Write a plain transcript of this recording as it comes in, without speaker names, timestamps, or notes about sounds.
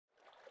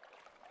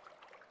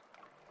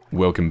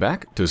Welcome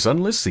back to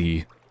Sunless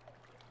Sea.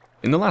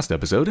 In the last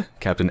episode,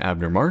 Captain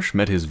Abner Marsh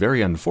met his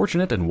very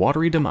unfortunate and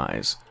watery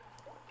demise.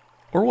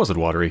 Or was it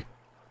watery?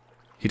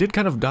 He did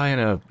kind of die in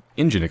a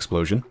engine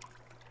explosion.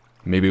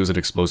 Maybe it was an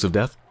explosive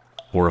death?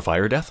 Or a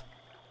fire death?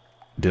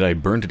 Did I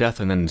burn to death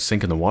and then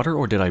sink in the water,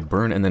 or did I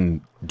burn and then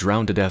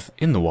drown to death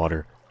in the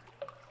water?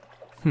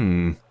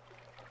 Let's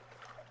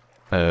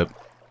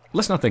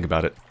not think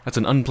about it. That's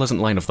an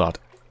unpleasant line of thought.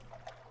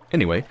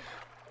 Anyway,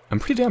 I'm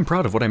pretty damn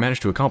proud of what I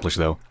managed to accomplish,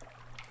 though.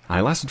 I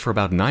lasted for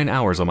about 9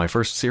 hours on my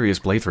first serious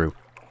playthrough.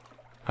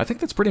 I think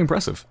that's pretty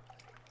impressive.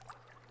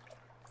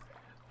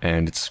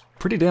 And it's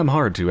pretty damn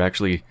hard to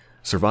actually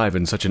survive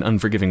in such an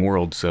unforgiving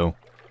world, so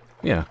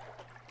yeah,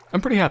 I'm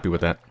pretty happy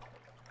with that.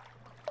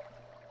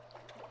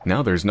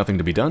 Now there's nothing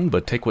to be done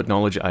but take what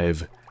knowledge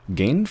I've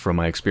gained from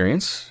my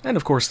experience, and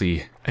of course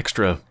the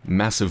extra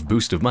massive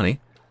boost of money,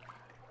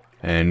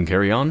 and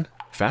carry on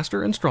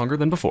faster and stronger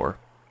than before.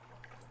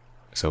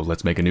 So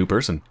let's make a new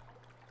person.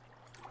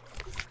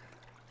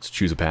 Let's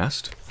choose a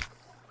past.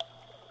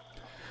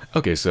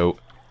 Okay, so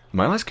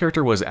my last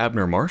character was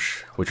Abner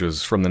Marsh, which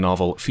was from the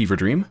novel Fever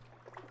Dream,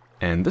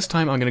 and this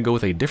time I'm going to go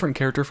with a different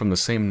character from the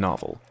same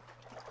novel.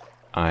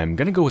 I'm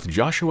going to go with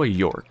Joshua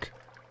York,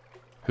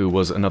 who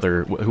was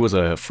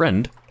a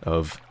friend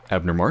of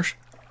Abner Marsh,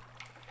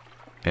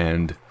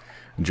 and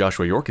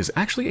Joshua York is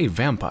actually a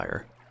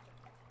vampire.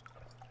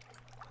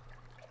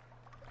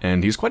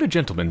 And he's quite a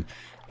gentleman.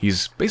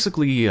 He's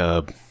basically,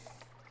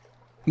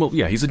 well,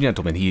 yeah, he's a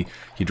gentleman. He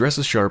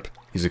dresses sharp,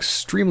 he's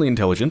extremely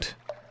intelligent,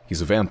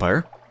 he's a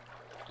vampire,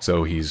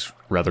 so he's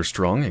rather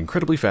strong,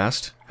 incredibly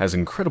fast, has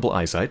incredible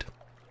eyesight,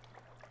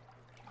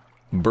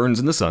 burns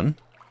in the sun,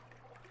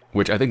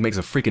 which I think makes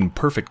a freaking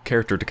perfect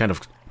character to kind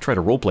of try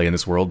to roleplay in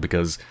this world,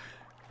 because,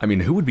 I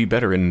mean, who would be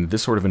better in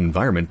this sort of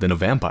environment than a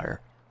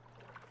vampire?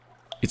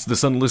 It's the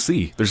Sunless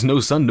Sea. There's no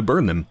sun to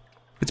burn them.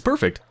 It's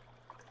perfect.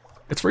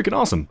 It's freaking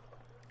awesome.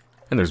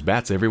 And there's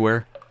bats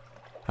everywhere.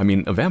 I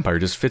mean, a vampire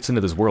just fits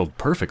into this world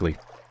perfectly.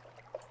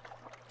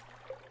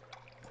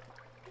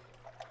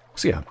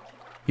 So yeah,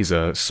 he's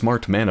a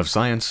smart man of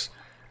science,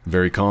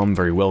 very calm,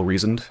 very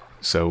well-reasoned.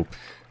 So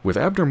with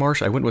Abner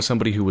Marsh, I went with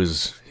somebody who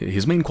was,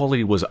 his main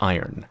quality was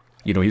iron.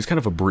 You know, he's kind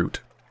of a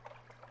brute.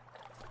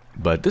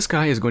 But this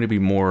guy is going to be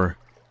more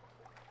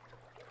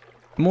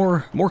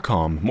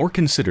calm, more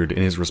considered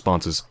in his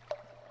responses.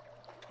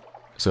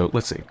 So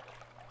let's see.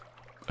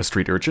 A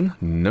street urchin?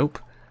 Nope.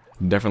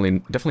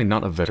 Definitely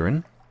not a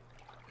veteran.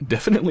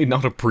 Definitely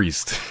not a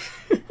priest.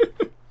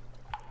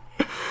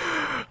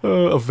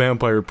 A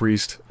vampire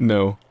priest.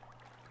 No.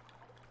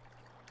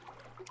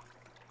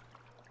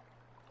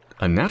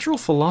 A natural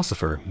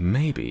philosopher?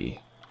 Maybe.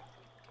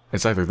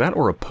 It's either that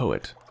or a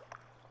poet.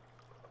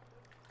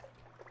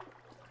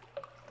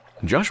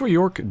 Joshua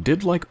York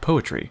did like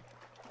poetry.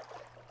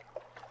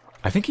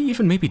 I think he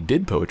even maybe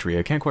did poetry,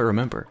 I can't quite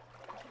remember.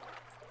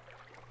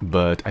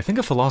 But I think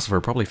a philosopher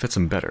probably fits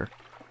him better.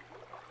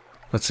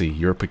 Let's see,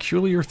 your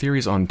peculiar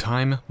theories on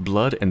time,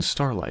 blood, and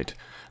starlight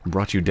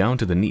brought you down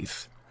to the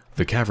Neath,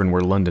 the cavern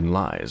where London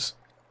lies.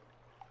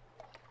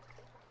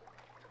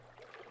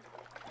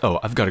 Oh,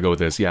 I've got to go with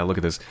this. Yeah, look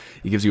at this.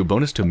 It gives you a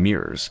bonus to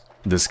mirrors,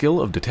 the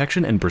skill of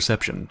detection and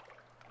perception.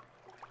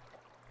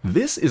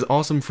 This is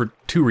awesome for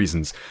two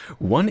reasons.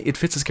 One, it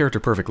fits his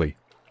character perfectly,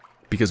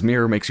 because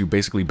mirror makes you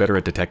basically better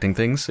at detecting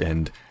things,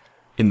 and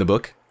in the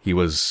book, he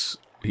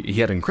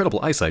had incredible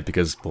eyesight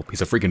because, well,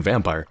 he's a freaking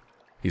vampire.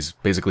 He's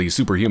basically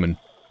superhuman.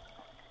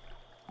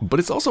 But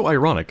it's also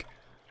ironic,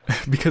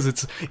 because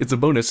it's a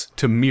bonus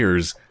to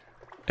mirrors.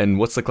 And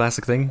what's the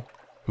classic thing?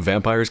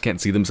 Vampires can't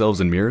see themselves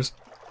in mirrors?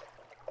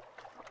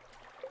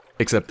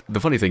 Except, the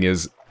funny thing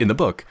is, in the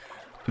book,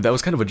 that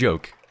was kind of a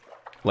joke.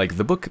 Like,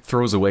 the book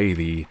throws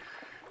away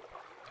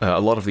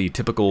a lot of the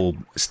typical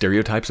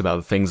stereotypes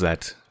about things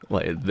that,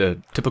 like,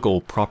 the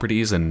typical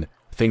properties and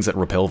things that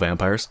repel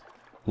vampires.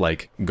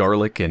 Like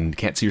garlic and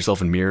can't see yourself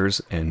in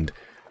mirrors, and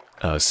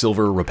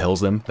silver repels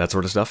them, that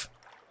sort of stuff.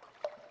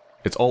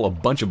 It's all a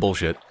bunch of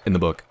bullshit in the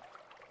book.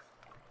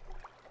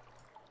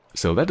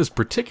 So that is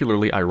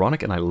particularly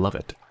ironic, and I love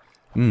it.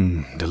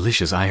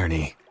 Delicious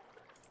irony.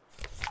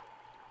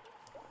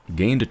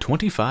 Gained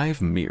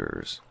 25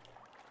 mirrors.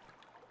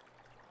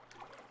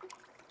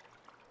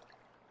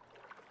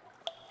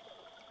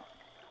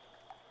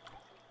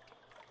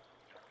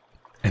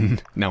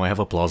 And now I have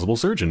a plausible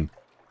surgeon.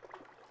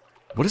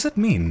 What does that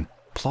mean?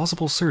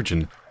 Plausible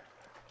surgeon.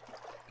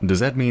 Does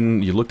that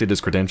mean you looked at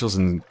his credentials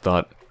and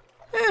thought,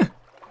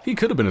 he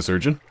could have been a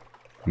surgeon?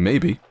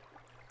 Maybe.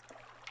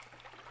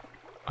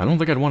 I don't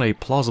think I'd want a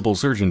plausible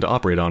surgeon to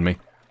operate on me.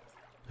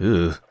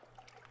 Ugh.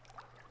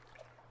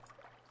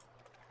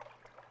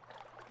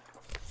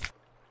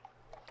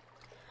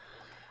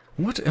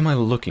 What am I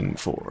looking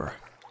for?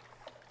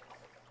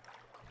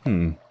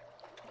 To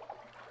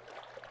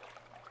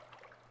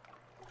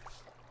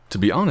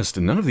be honest,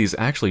 none of these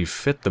actually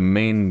fit the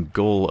main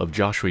goal of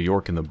Joshua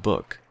York in the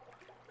book.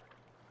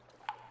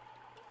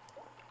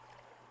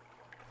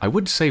 I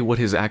would say what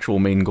his actual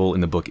main goal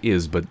in the book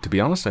is, but to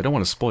be honest, I don't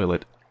want to spoil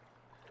it.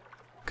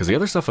 Because the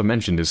other stuff I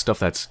mentioned is stuff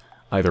that's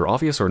either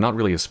obvious or not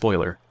really a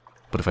spoiler.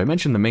 But if I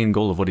mention the main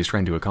goal of what he's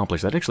trying to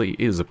accomplish, that actually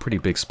is a pretty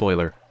big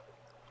spoiler.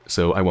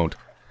 So I won't.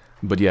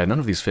 But yeah, none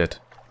of these fit.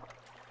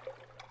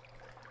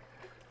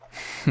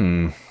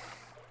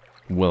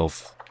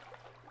 Wealth.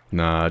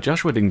 Nah,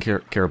 Joshua didn't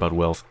care about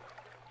wealth.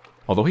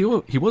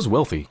 Although he was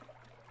wealthy.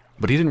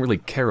 But he didn't really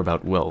care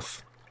about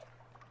wealth.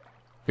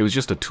 It was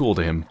just a tool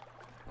to him.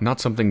 Not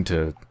something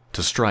to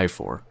strive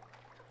for.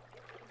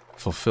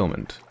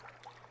 Fulfillment.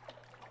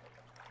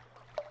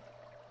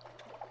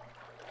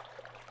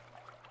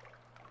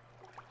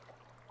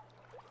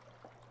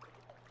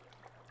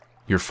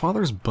 Your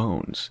father's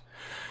bones.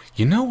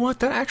 You know what?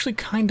 That actually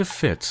kind of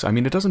fits. I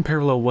mean, it doesn't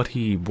parallel what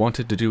he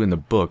wanted to do in the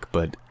book,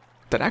 but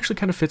that actually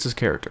kind of fits his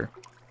character.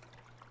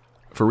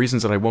 For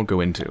reasons that I won't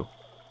go into.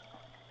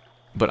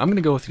 But I'm going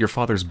to go with your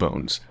father's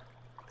bones.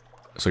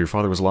 So your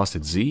father was lost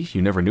at Z,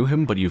 you never knew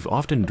him, but you've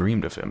often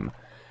dreamed of him.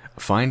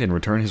 Find and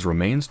return his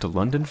remains to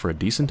London for a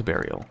decent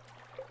burial.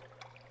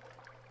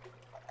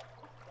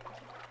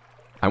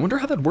 I wonder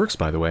how that works,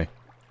 by the way.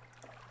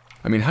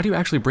 I mean, how do you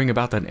actually bring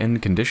about that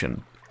end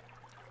condition?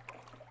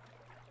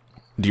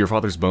 Do your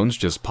father's bones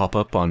just pop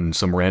up on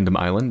some random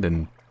island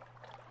and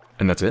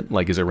that's it?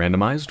 Like, is it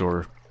randomized,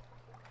 or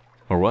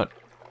what?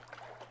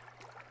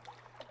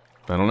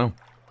 I don't know.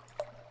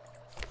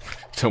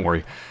 Don't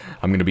worry,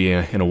 I'm going to be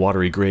in a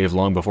watery grave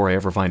long before I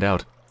ever find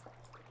out.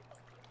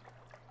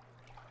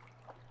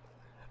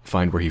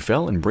 Find where he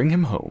fell and bring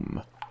him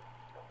home.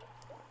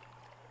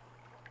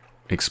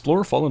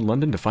 Explore fallen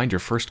London to find your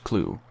first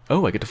clue.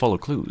 Oh, I get to follow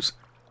clues.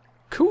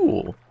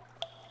 Cool.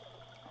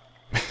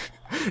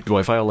 Do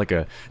I follow like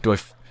a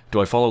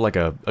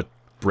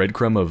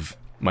breadcrumb of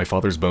my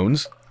father's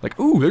bones? Like,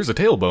 ooh, there's a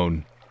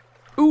tailbone.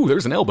 Ooh,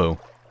 there's an elbow.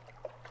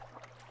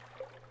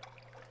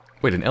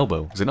 Wait, an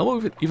elbow? Is an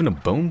elbow even a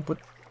bone? What?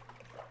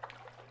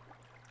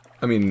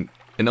 I mean,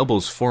 an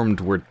elbow's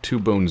formed where two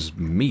bones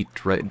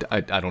meet, right?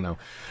 I don't know.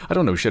 I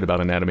don't know shit about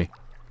anatomy.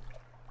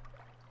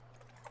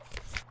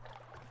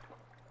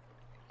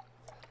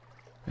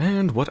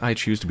 And what I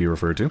choose to be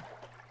referred to.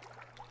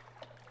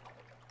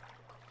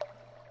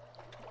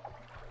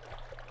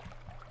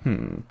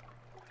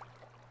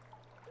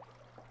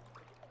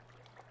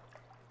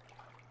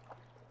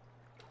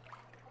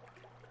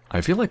 I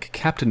feel like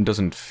Captain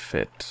doesn't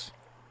fit.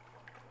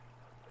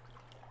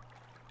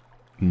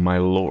 My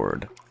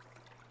lord.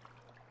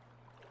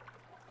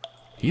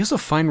 He is a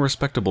fine,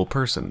 respectable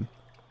person.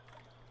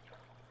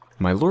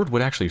 My lord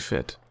would actually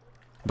fit.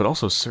 But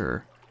also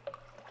sir.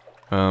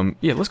 Yeah,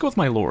 let's go with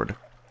my lord.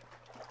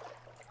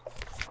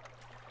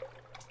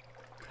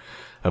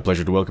 A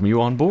pleasure to welcome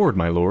you on board,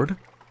 my lord.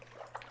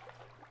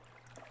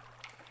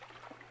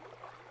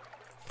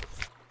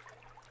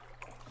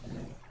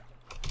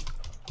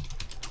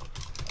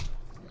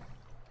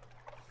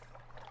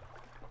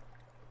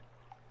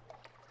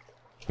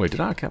 Wait, did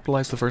I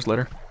capitalize the first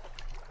letter?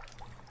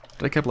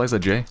 Did I capitalize that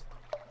J?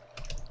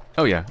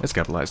 Oh yeah, it's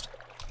capitalized.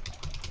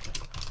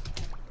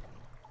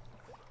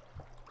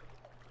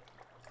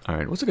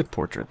 Alright, what's a good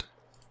portrait?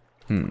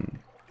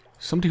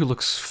 Somebody who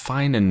looks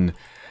fine and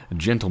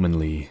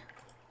gentlemanly.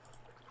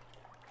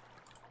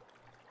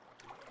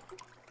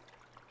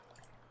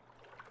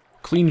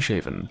 Clean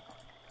shaven.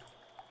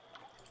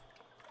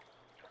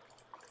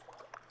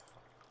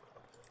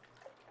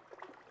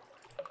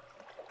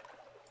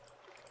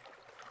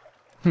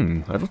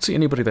 I don't see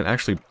anybody that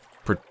actually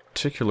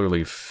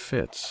particularly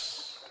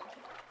fits.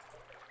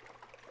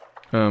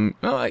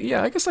 Oh,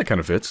 yeah, I guess that kind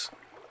of fits.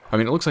 I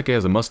mean, it looks like he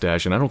has a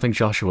mustache, and I don't think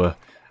Joshua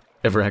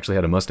ever actually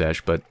had a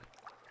mustache, but...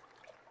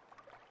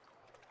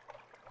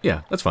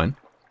 yeah, that's fine.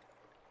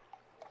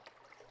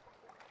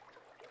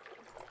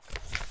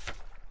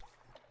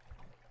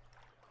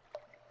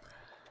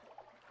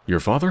 Your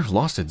father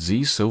lost at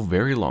Z so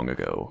very long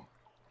ago.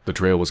 The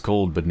trail was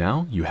cold, but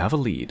now you have a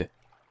lead.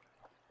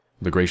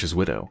 The gracious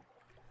widow.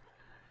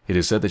 It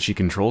is said that she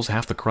controls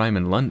half the crime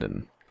in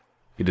London.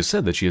 It is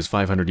said that she is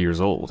 500 years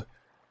old.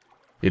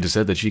 It is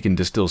said that she can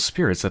distill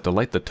spirits that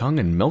delight the tongue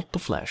and melt the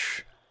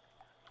flesh.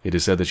 It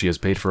is said that she has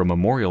paid for a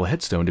memorial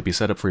headstone to be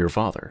set up for your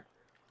father.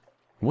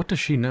 What does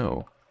she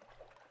know?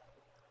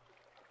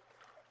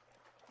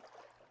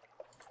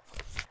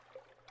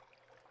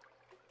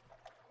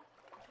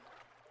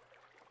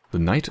 The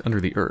night under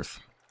the earth.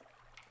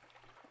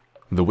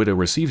 The widow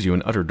receives you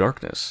in utter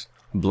darkness,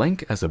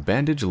 blank as a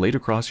bandage laid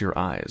across your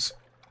eyes.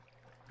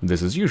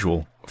 This is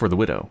usual for the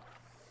widow.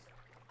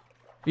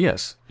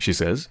 Yes, she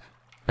says,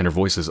 and her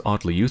voice is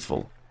oddly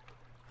youthful.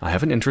 I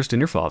have an interest in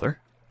your father.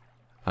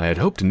 I had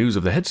hoped news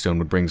of the headstone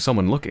would bring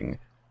someone looking,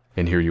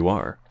 and here you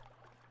are.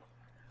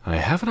 I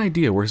have an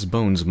idea where his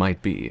bones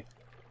might be.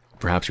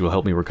 Perhaps you will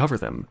help me recover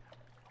them.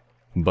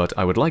 But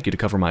I would like you to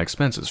cover my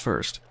expenses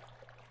first.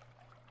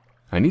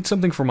 I need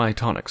something for my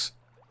tonics.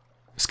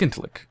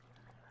 Skintlick.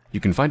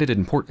 You can find it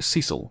in Port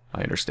Cecil,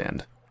 I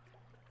understand.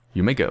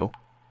 You may go.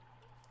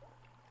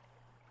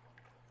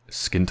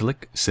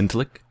 Skintlick?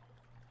 Sintlick?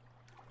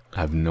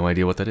 I have no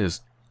idea what that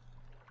is.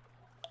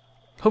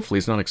 Hopefully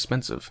it's not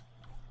expensive.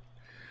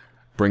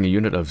 Bring a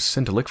unit of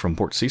Sintlick from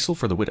Port Cecil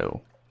for the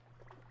widow.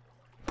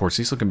 Port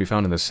Cecil can be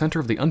found in the center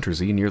of the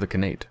Untersee near the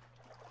Canate.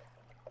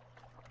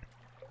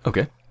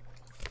 Okay.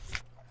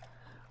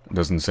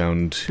 Doesn't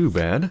sound too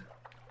bad.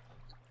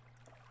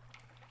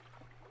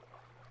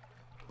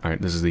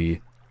 Alright, this is the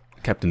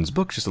captain's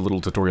book, just a little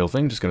tutorial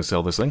thing, just gonna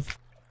sell this thing.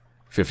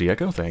 50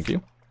 Echo, thank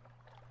you.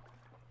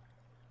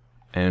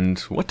 And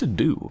what to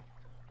do?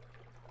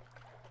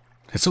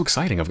 It's so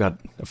exciting, I've got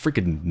a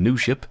freaking new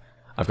ship,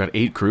 I've got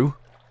 8 crew,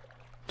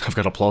 I've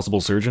got a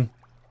plausible surgeon.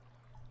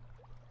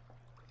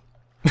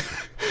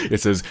 It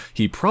says,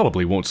 he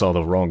probably won't saw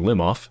the wrong limb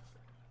off.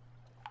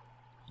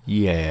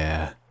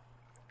 Yeah.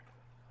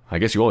 I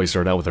guess you always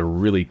start out with a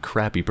really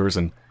crappy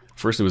person.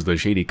 First it was the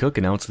shady cook,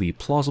 and now it's the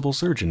plausible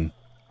surgeon.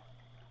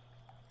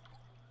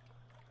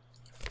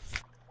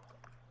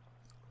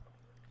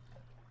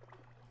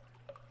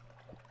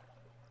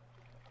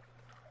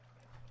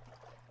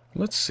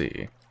 Let's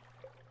see.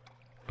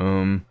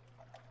 I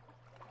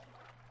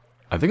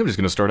think I'm just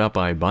going to start out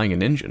by buying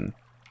an engine.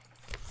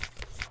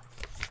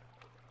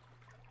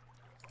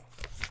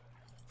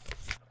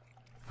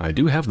 I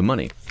do have the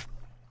money.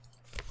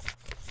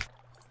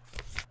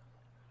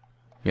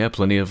 Yeah,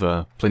 plenty of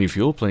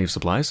fuel, plenty of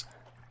supplies.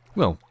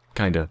 Well,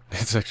 kinda.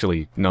 It's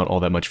actually not all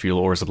that much fuel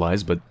or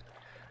supplies, but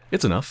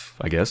it's enough,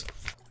 I guess.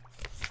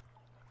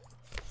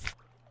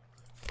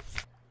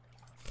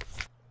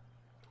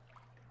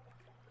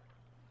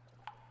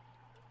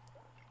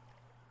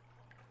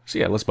 So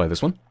yeah, let's buy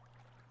this one.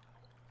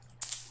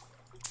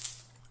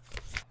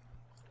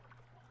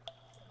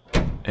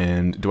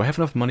 And do I have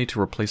enough money to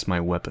replace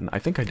my weapon? I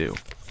think I do.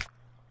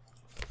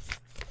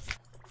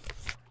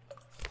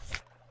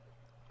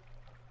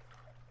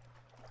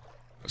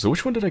 So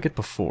which one did I get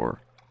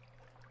before?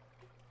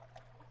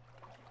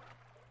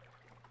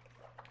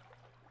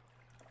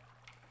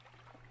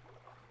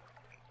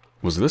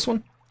 Was it this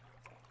one?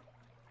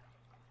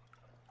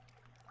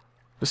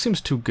 This seems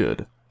too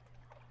good.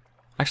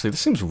 Actually,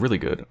 this seems really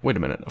good. Wait a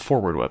minute, a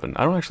forward weapon.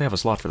 I don't actually have a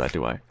slot for that,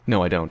 do I?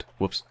 No, I don't.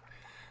 Whoops.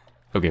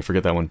 Okay,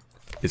 forget that one.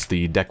 It's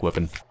the deck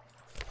weapon.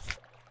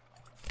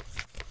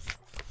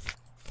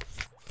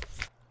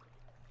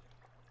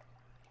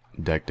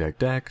 Deck, deck,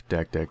 deck,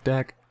 deck, deck,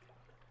 deck.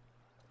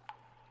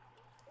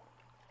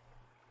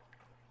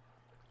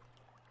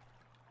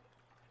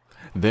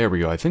 There we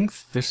go. I think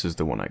this is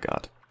the one I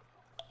got.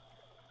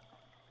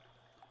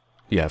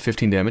 Yeah,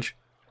 15 damage.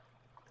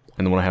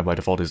 And the one I have by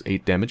default is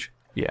 8 damage.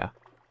 Yeah.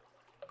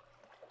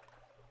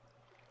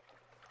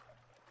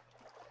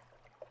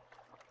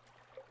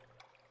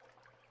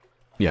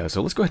 Yeah,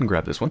 so let's go ahead and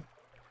grab this one.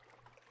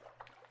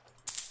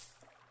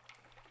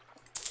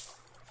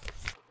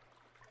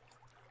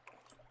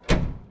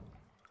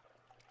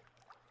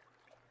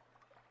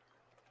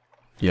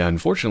 Yeah,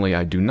 unfortunately,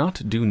 I do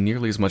not do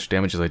nearly as much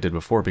damage as I did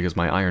before because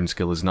my iron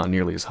skill is not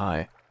nearly as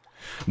high.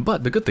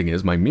 But the good thing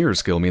is, my mirror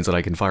skill means that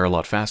I can fire a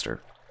lot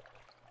faster.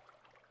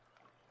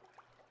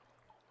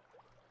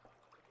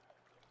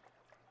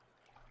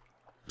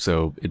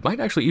 So, it might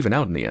actually even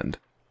out in the end.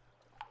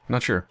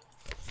 Not sure.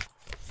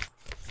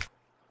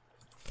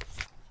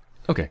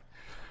 Okay.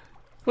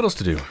 What else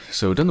to do?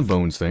 So, done the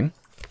bones thing.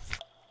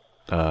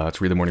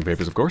 Let's read the morning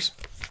papers, of course.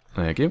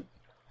 Thank you.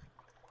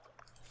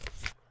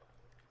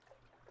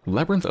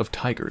 Labyrinth of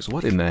Tigers.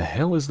 What in the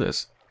hell is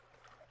this?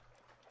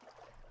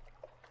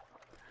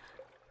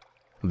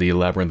 The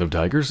Labyrinth of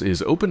Tigers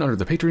is open under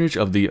the patronage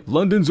of the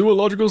London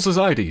Zoological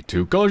Society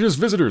to cautious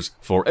visitors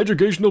for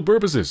educational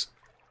purposes.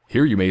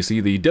 Here you may see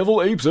the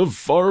devil apes of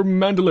Farm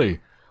Mandalay,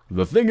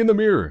 the thing in the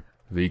mirror,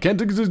 the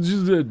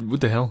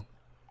what the hell?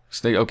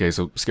 Stay okay,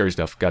 so scary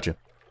stuff. Gotcha.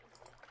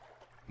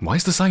 Why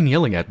is the sign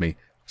yelling at me?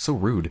 So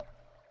rude.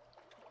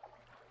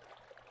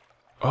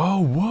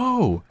 Oh,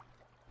 whoa!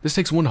 This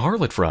takes 1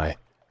 harlot fry.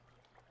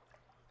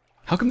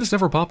 How come this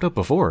never popped up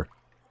before?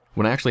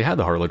 When I actually had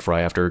the harlot fry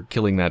after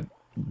killing that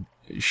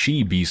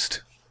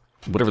she-beast.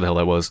 Whatever the hell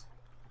that was.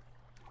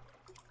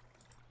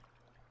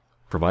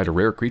 Provide a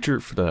rare creature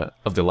for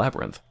of the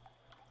labyrinth.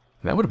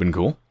 That would have been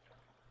cool.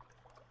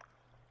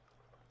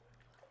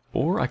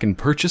 Or I can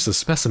purchase a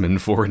specimen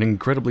for an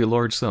incredibly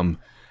large sum.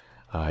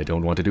 I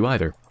don't want to do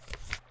either.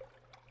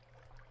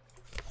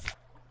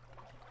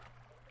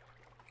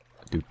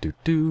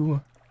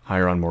 Do.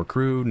 Hire on more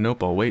crew.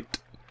 Nope, I'll wait.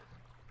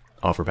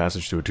 Offer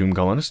passage to a tomb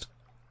colonist.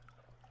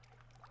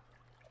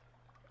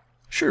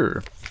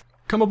 Sure.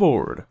 Come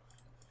aboard.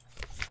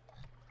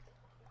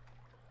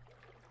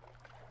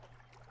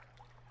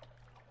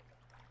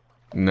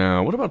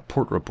 Now, what about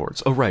port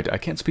reports? Oh, right, I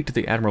can't speak to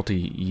the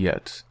Admiralty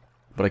yet,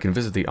 but I can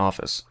visit the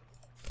office.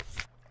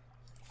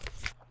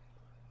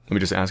 Let me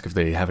just ask if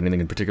they have anything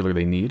in particular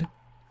they need.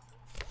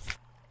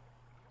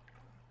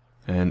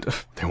 And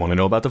they want to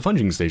know about the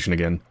funging station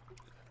again.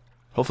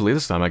 Hopefully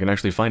this time I can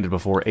actually find it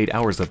before 8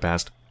 hours have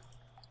passed.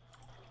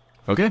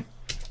 Okay.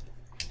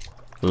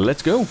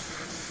 Let's go.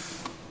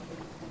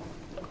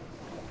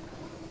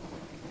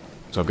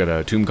 So I've got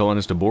a tomb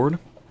colonist aboard.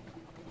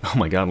 Oh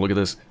my god, look at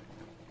this.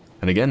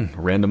 And again,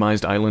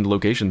 randomized island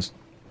locations.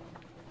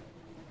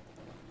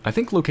 I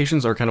think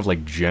locations are kind of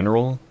like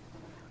general,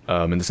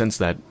 in the sense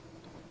that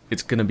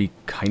it's gonna be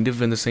kind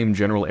of in the same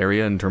general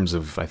area in terms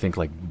of, I think,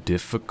 like,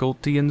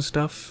 difficulty and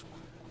stuff.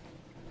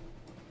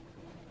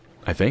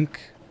 I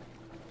think.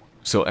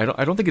 So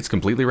I don't think it's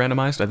completely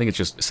randomized. I think it's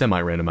just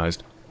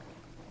semi-randomized.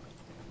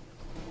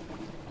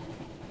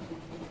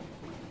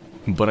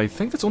 But I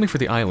think that's only for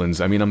the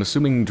islands. I mean, I'm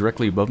assuming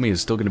directly above me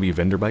is still going to be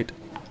Venderbite.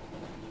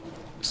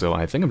 So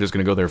I think I'm just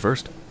going to go there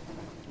first.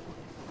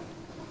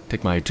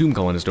 Take my tomb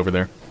colonist over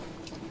there.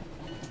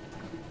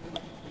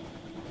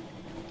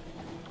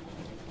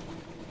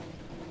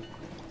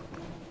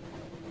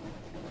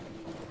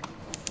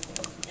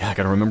 Yeah, I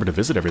gotta remember to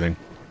visit everything.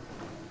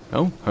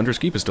 Oh, Hunter's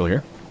Keep is still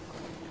here.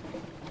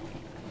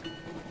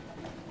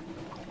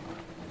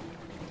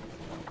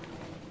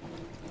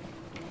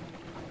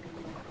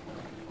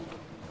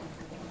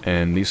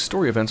 And these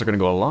story events are going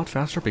to go a lot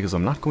faster because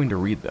I'm not going to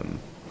read them.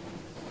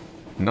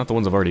 Not the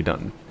ones I've already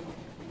done.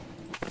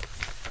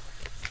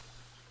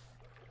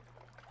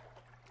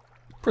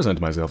 Present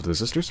myself to the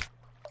sisters.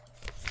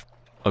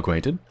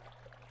 Acquainted.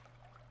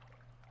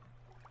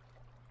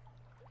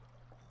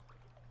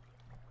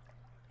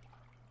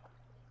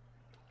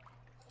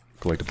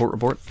 Collect a port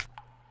report.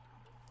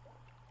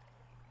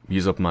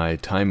 Use up my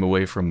time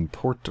away from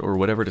port or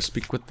whatever to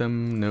speak with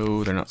them.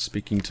 No, they're not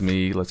speaking to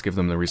me. Let's give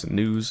them the recent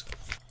news.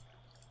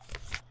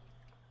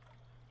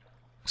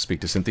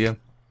 Speak to Cynthia.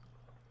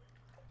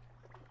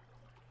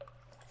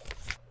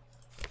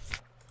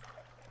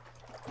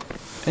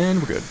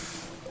 And we're good.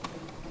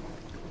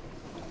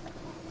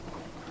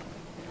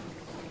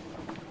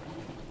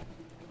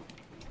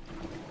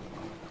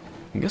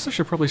 I guess I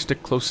should probably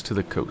stick close to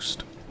the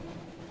coast.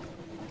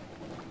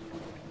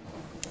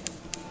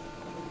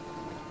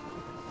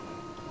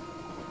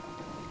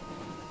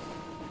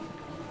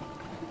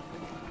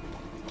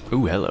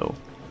 Ooh, hello.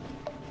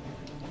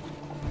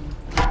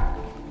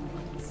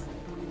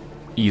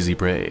 Easy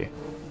prey.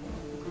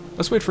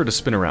 Let's wait for it to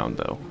spin around,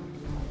 though.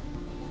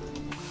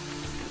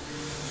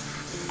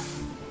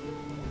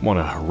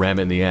 Wanna ram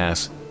it in the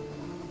ass.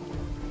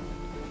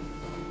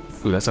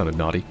 Ooh, that sounded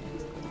naughty.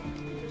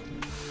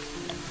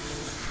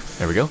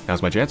 There we go.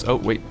 Now's my chance. Oh,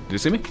 wait. Did it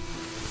see me?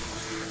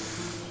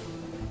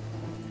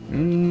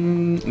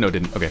 No, it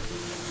didn't. Okay.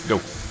 Go.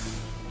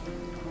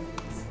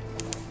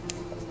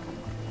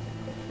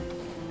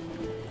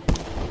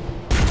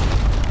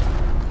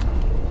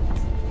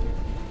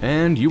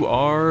 And you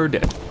are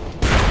dead.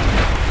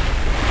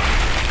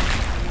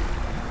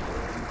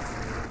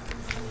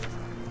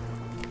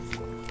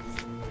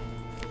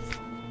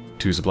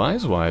 Two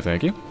supplies? Why,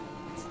 thank you.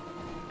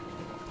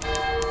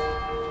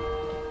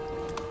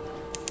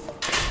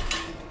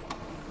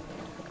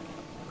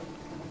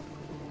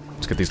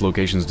 Let's get these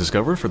locations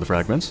discovered for the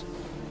fragments.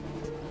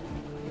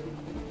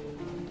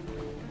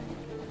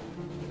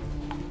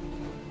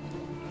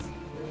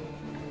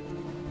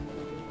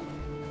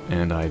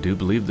 And I do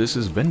believe this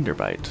is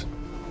Venderbite.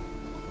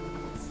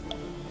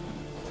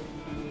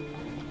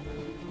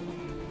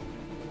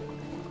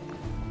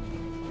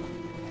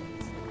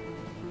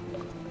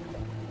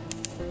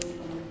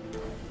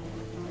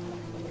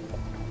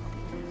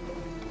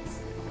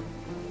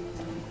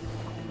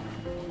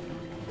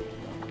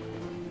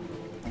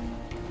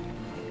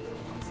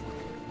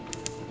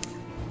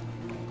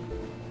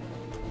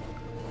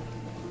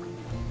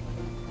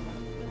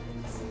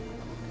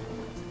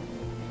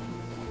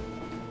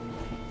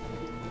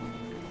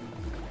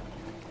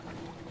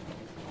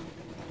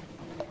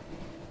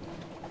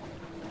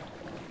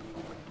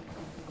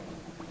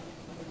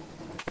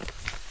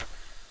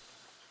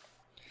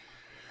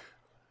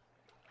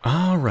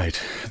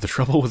 Alright, the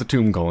trouble with the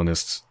tomb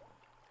colonists.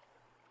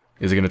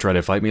 Is he going to try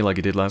to fight me like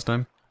he did last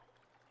time?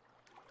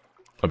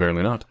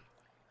 Apparently not.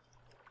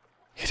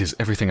 It is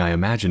everything I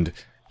imagined,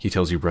 he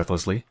tells you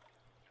breathlessly.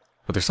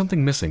 But there's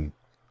something missing.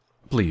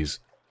 Please,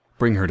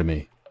 bring her to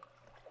me.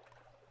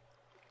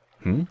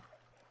 Hmm?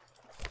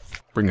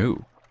 Bring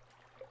who?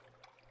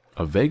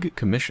 A vague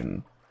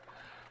commission.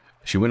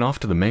 She went off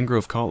to the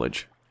Mangrove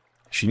College.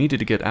 She needed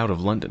to get out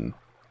of London.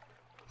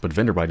 But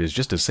Venderbite is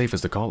just as safe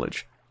as the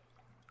college.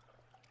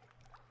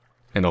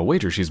 And I'll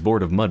wager she's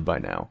bored of mud by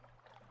now.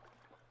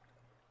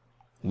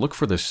 Look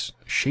for this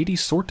shady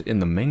sort in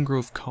the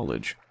Mangrove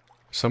College,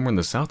 somewhere in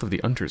the south of the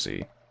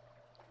Untersee.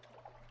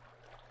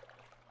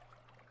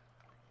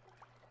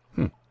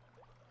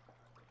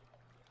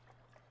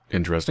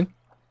 Interesting.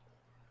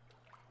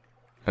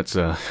 That's,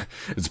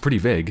 it's pretty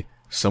vague.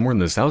 Somewhere in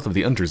the south of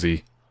the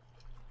Untersee.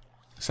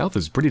 South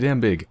is pretty damn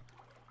big.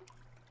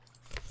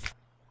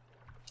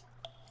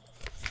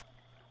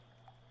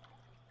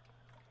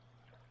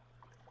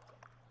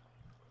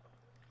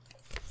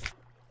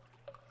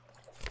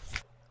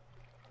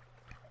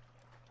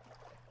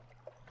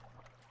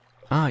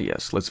 Ah,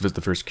 yes. Let's visit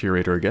the first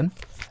curator again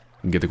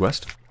and get the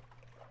quest.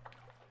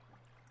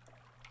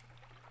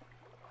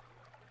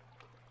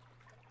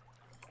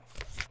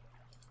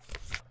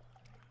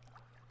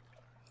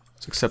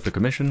 Let's accept the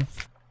commission.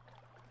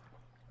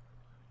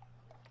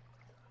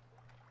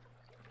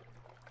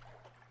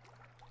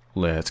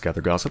 Let's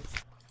gather gossip.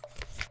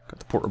 Got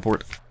the port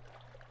report.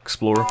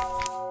 Explore.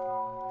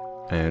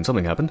 And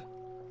something happened.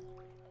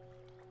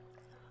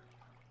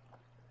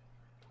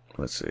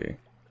 let's see.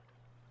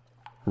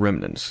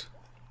 Remnants.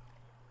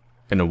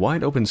 In a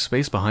wide open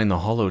space behind the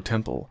hollow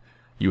temple,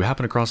 you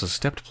happen across a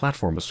stepped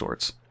platform of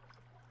sorts.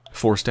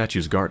 4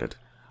 statues guard it,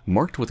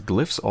 marked with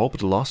glyphs all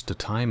but lost to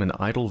time and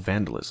idle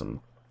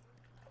vandalism.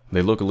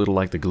 They look a little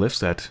like the glyphs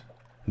that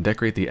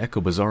decorate the Echo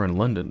Bazaar in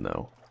London,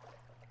 though.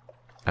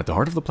 At the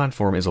heart of the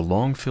platform is a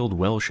long-filled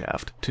well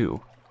shaft,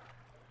 too.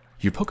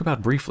 You poke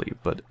about briefly,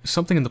 but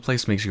something in the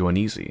place makes you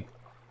uneasy.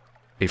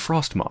 A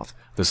frost moth,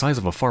 the size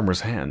of a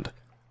farmer's hand,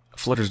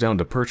 flutters down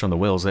to perch on the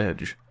well's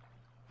edge.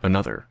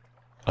 Another.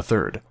 A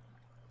third.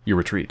 You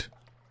retreat.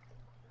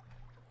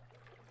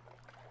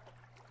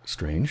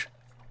 Strange.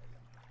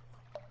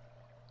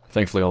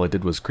 Thankfully, all it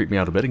did was creep me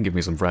out a bit and give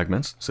me some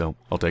fragments, so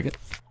I'll take it.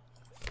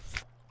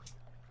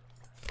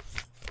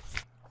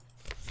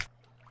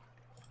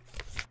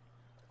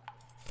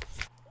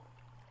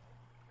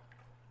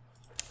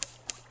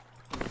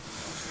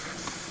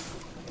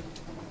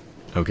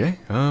 Okay,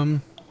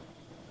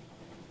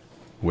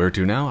 where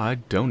to now? I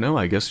don't know.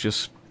 I guess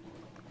just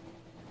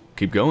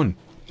keep going.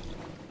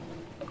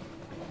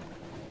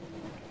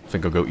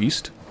 Think I'll go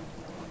east.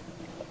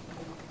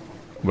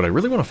 What I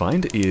really want to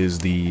find is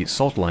the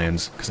salt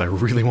lions, because I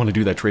really want to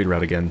do that trade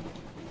route again.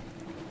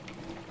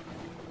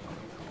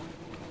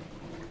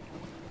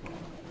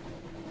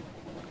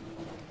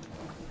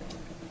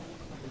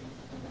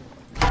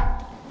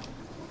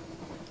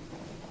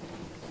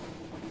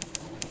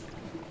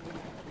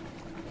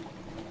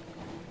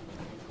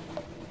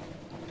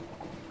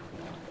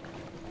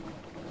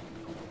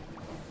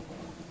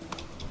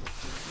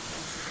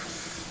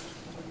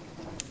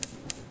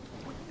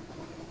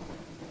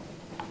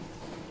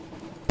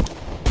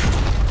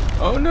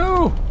 Oh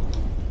no!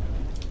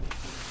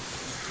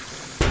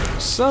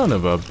 Son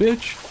of a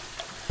bitch!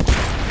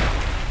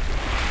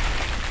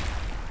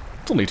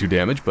 It's only 2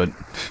 damage, but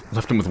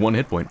left him with 1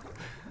 hit point.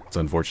 It's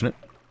unfortunate.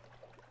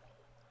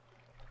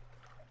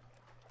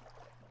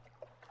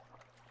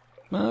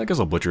 I guess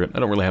I'll butcher it. I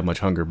don't really have much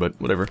hunger,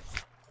 but whatever.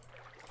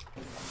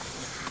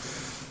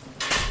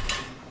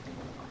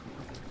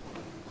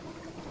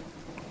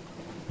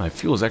 My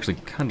fuel is actually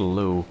kind of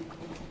low.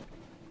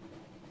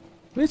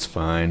 It's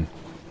fine.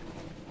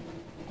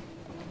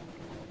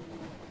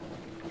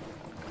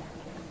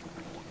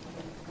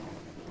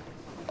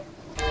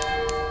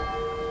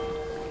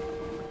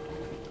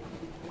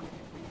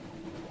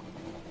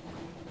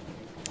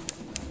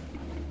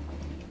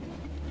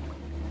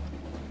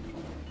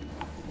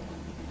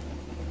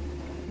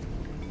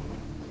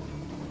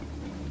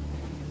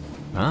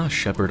 Ah,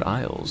 Shepherd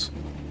Isles.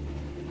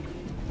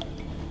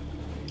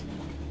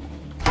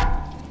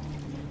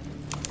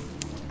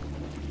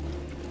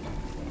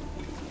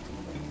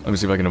 Let me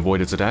see if I can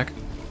avoid its attack.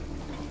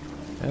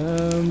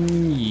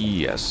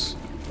 Yes.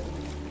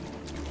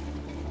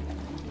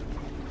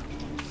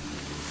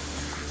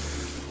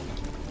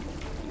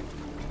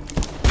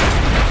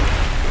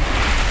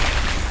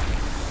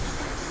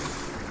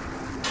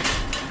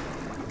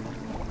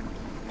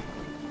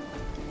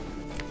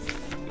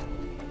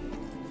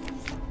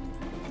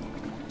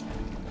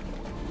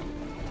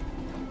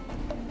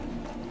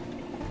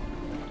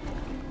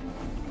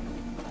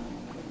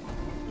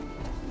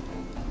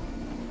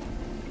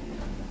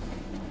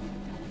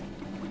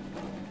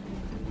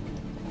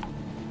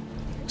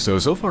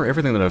 So far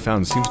everything that I've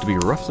found seems to be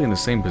roughly in the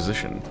same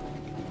position.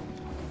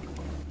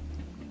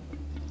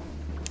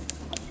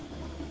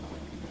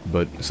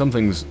 But some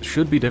things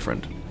should be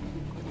different.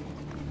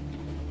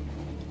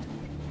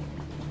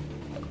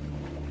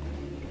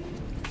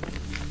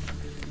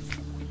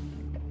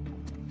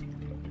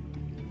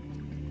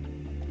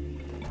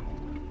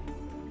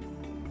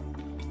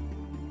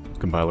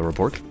 Compile a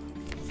report.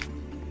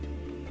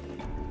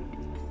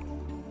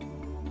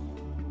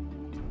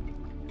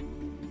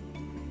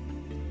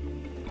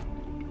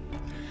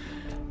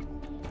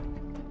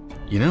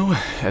 You know,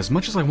 as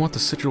much as I want the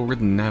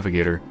sigil-ridden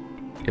navigator,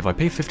 if I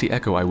pay 50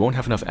 echo, I won't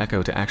have enough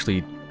echo to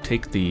actually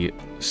take the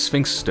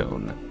Sphinx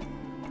Stone,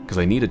 because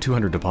I need a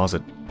 200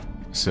 deposit,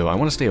 so I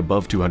want to stay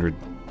above 200.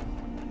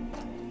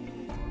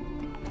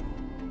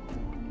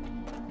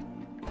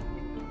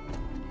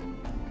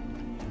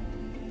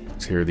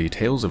 Let's hear the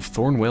Tales of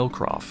Thornwell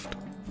Croft.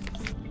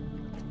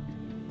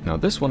 Now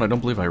this one I don't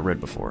believe I read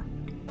before.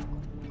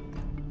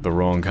 The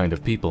wrong kind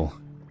of people.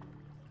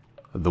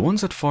 The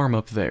ones that farm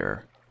up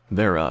there.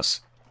 They're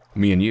us.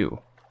 Me and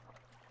you.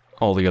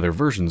 All the other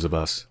versions of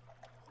us.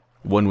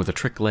 One with a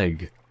trick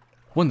leg.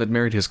 One that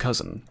married his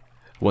cousin.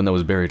 One that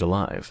was buried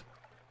alive.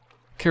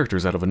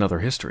 Characters out of another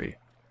history.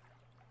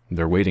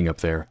 They're waiting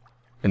up there.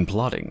 And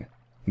plotting.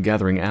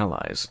 Gathering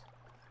allies.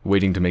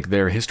 Waiting to make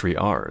their history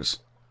ours.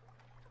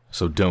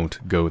 So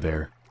don't go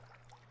there.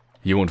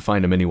 You won't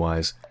find them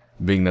anywise,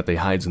 being that they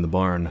hides in the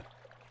barn.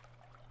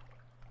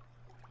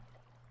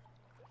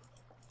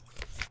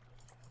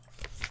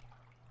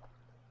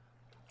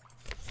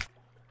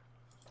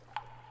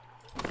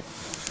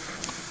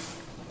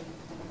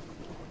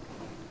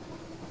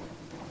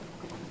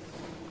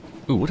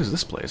 Ooh, what is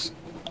this place?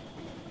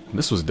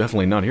 This was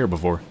definitely not here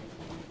before.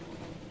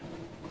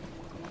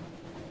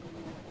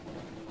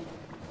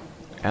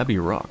 Abbey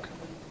Rock.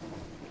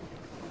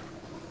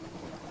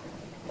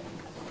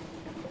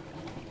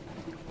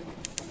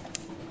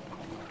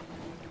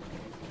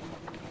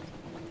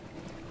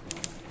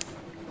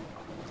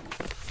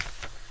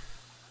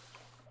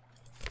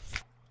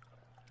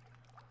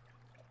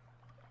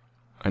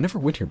 I never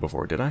went here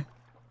before, did I?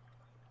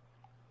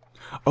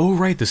 Oh,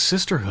 right, the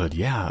Sisterhood,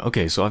 yeah.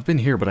 Okay, so I've been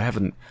here, but I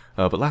haven't...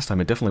 but last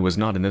time it definitely was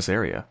not in this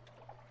area.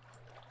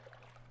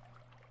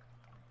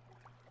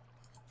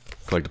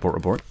 Collect a port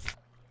report.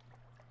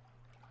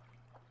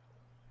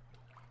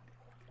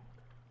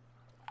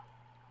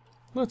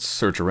 Let's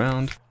search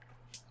around.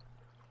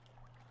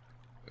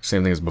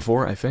 Same thing as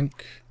before, I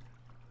think.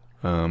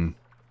 Oh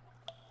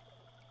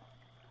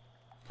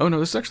no,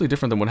 this is actually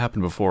different than what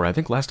happened before. I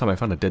think last time I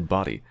found a dead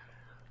body.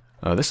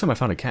 This time I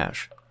found a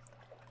cache.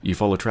 You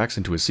follow tracks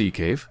into a sea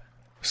cave.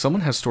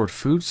 Someone has stored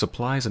food,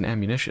 supplies, and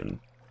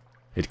ammunition.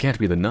 It can't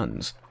be the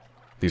nuns.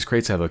 These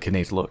crates have a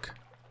connate look.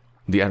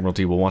 The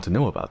Admiralty will want to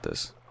know about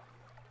this.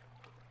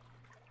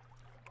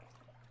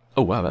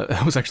 Oh wow,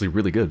 that was actually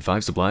really good.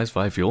 5 supplies,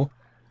 5 fuel,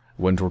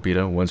 1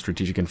 torpedo, 1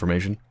 strategic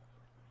information.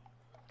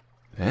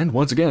 And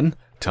once again,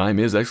 time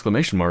is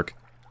exclamation mark.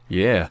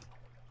 Yeah.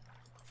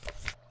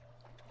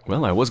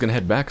 Well, I was going to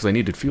head back because I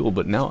needed fuel,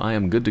 but now I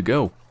am good to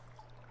go.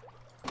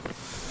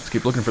 Let's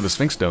keep looking for the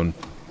Sphinx Stone.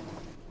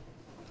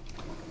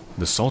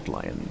 The Salt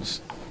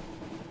Lions.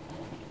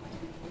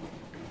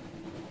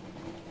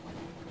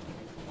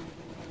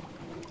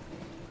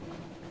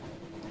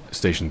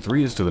 Station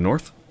 3 is to the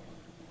north.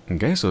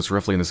 Okay, so it's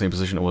roughly in the same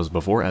position it was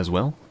before as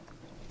well.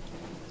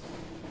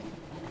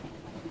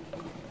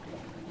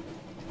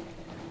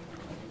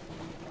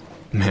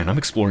 Man, I'm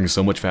exploring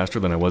so much faster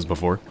than I was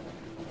before.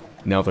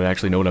 Now that I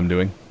actually know what I'm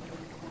doing.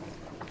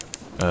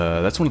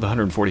 That's one of the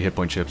 140 hit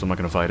point ships. I'm not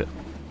going to fight it.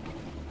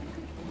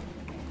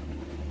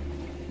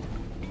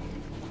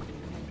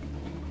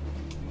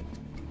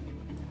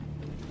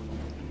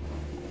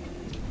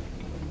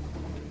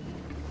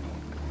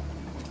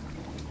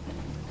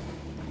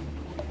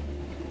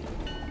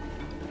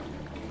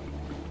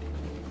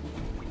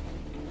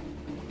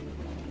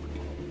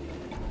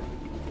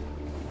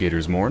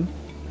 Gator's Morn.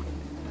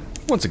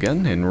 Once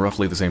again, in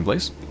roughly the same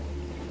place.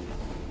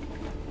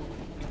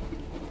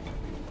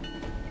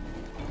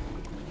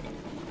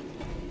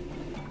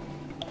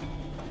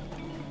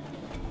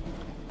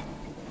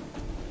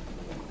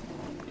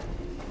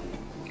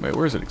 Wait,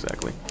 where is it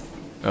exactly?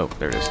 Oh,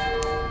 there it is.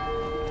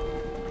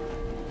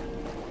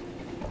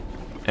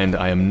 And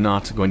I am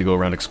not going to go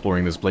around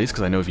exploring this place,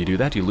 because I know if you do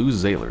that, you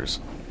lose Zailers.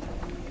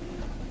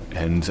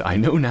 And I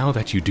know now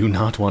that you do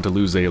not want to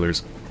lose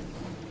Zailers.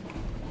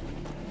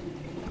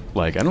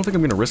 Like, I don't think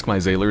I'm going to risk my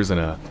Zailers in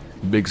a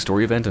big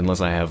story event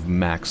unless I have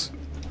max...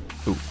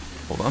 Ooh,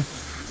 hold on.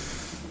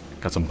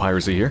 Got some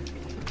piracy here.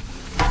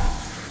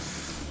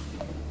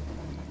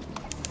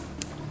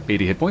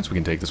 80 hit points, we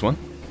can take this one.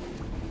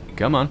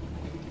 Come on.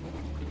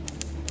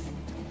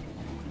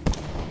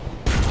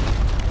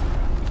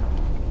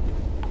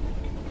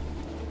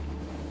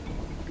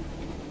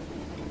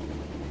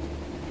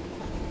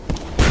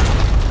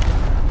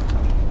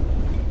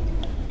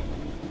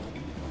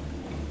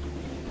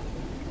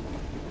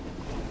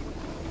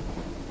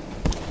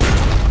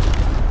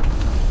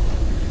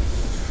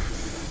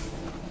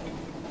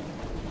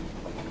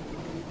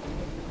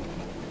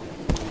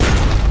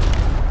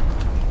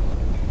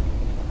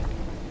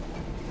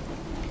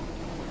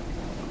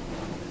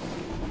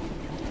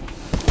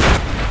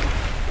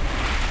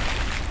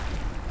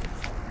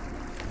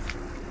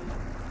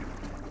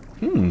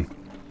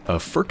 A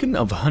firkin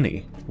of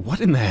honey.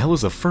 What in the hell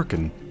is a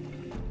firkin?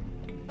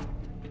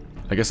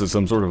 I guess it's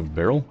some sort of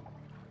barrel?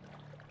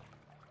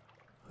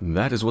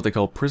 That is what they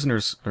call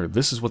prisoners, or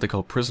this is what they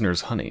call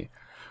prisoners' honey,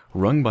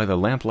 wrung by the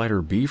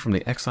lamplighter bee from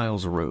the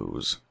exile's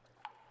rose.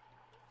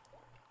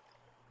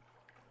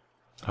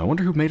 I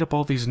wonder who made up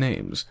all these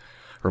names,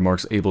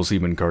 remarks Able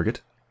Seaman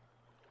Carget.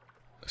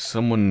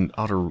 Someone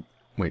ought to...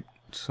 wait,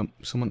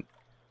 someone...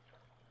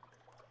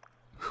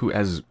 who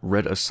has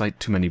read a sight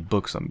too many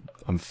books,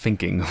 I'm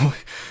thinking.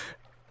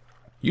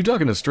 You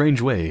talk in a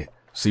strange way,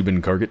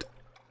 Seaman Carget.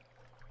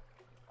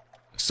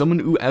 Someone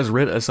who has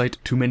read a sight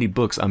too many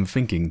books, I'm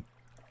thinking.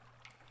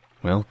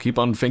 Well, keep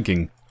on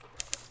thinking.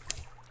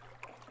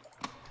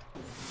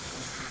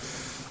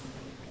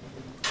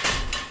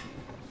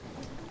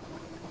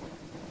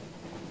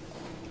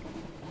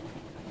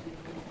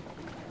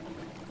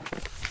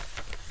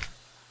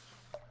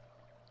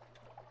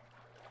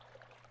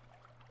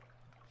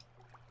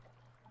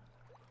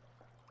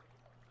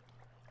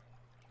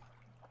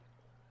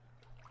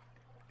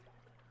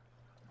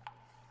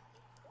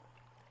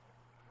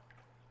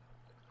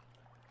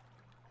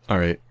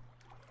 Alright.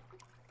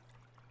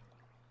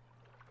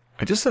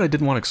 I just said I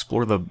didn't want to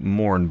explore the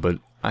Morn, but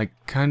I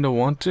kinda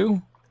want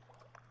to?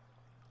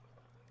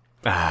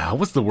 Ah,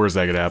 what's the worst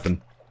that could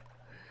happen?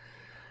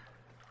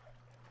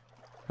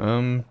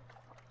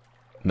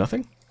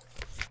 Nothing?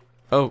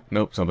 Oh,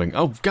 nope, something.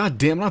 Oh,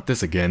 goddamn, not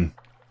this again.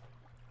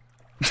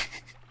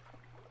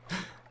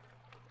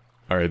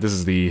 Alright, this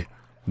is the...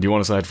 do you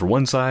want to side for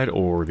one side,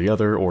 or the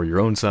other, or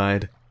your own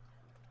side?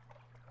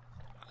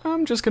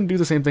 I'm just going to do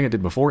the same thing I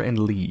did before and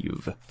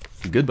leave.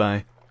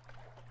 Goodbye.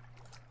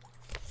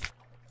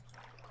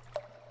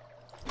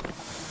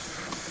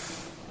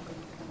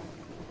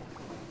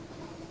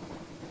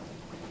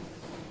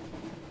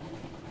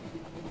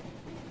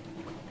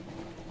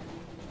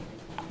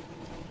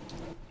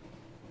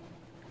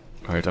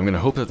 Alright, I'm going to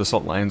hope that the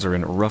salt lions are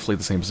in roughly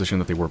the same position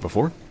that they were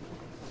before.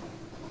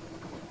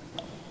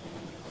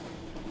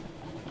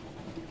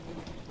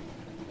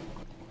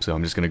 So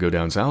I'm just going to go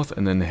down south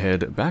and then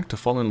head back to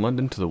Fallen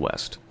London to the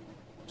west.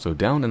 So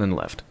down and then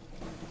left.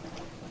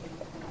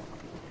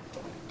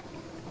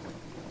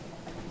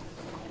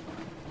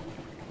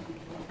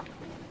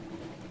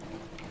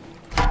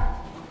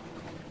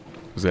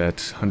 Is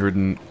that 100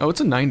 and... Oh, it's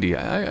a 90.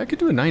 I could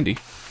do a 90.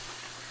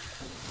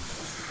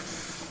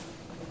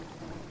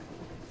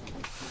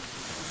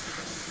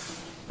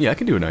 Yeah, I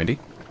can do a 90.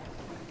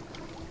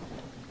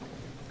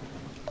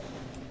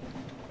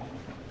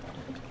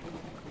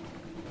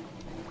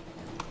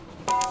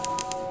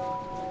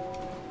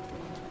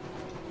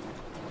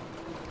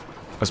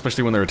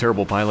 Especially when they're a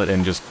terrible pilot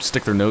and just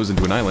stick their nose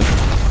into an island.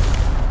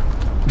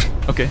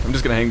 Okay, I'm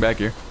just gonna hang back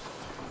here.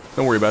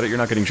 Don't worry about it, you're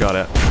not getting shot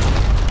at.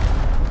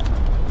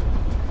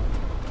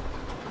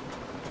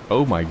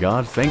 Oh my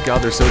god, thank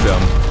god they're so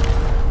dumb.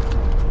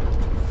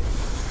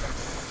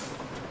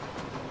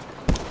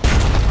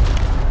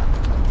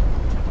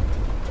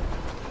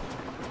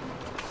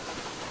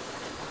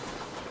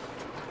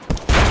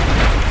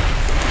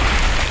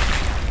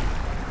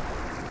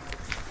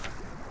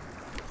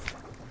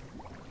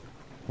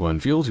 One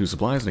fuel, 2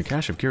 supplies, and a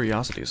cache of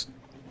curiosities.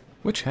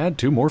 Which had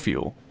 2 more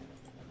fuel.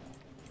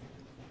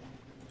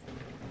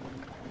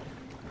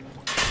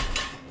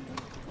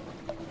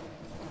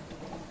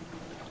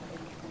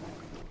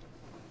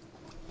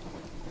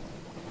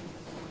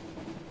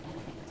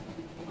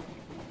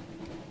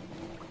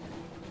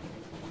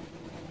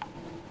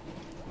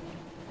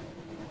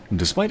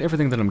 Despite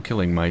everything that I'm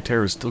killing, my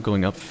terror is still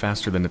going up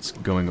faster than it's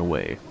going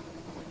away.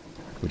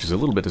 Which is a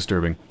little bit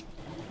disturbing.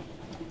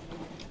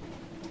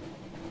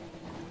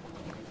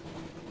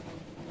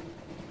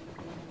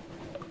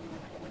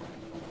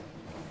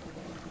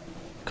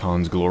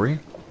 Khan's glory?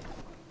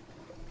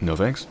 No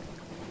thanks.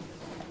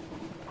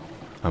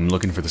 I'm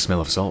looking for the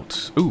smell of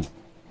salt. Ooh.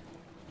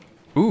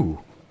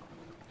 Ooh.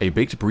 A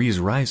baked breeze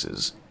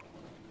rises.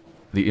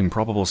 The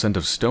improbable scent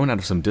of stone out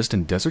of some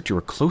distant desert. You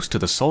are close to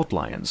the salt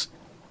lions.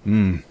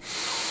 Mmm.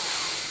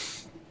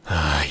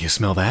 Ah, you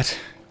smell that?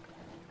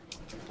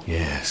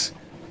 Yes.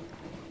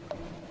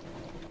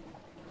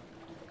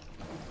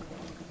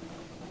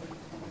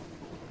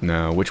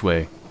 Now, which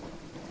way?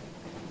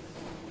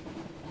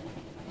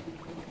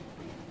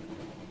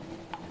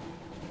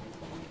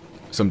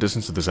 Some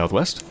distance to the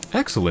southwest?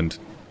 Excellent!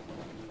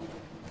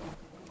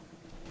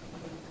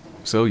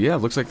 So yeah,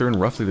 looks like they're in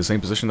roughly the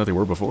same position that they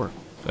were before.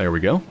 There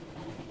we go.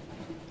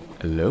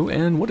 Hello,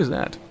 and what is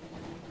that?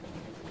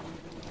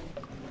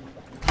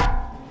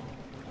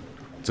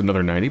 It's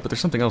another 90, but there's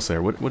something else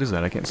there. What is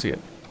that? I can't see it.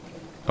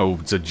 Oh,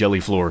 it's a jelly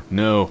floor.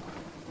 No.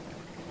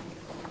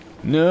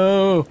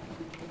 No!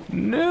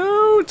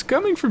 No! It's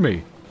coming for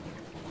me!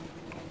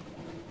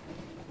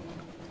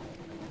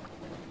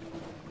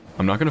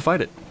 I'm not gonna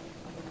fight it.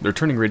 Their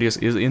turning radius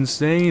is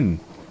insane.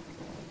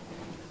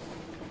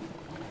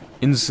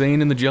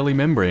 Insane in the jelly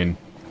membrane.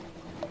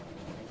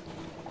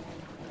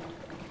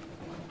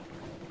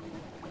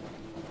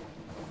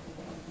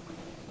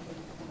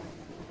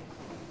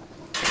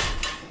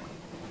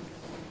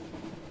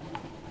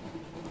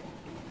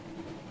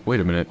 Wait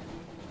a minute.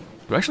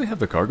 Do I actually have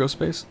the cargo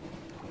space?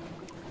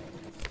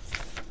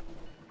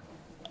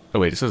 Oh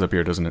wait, it says up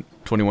here, doesn't it?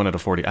 21 out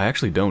of 40. I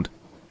actually don't.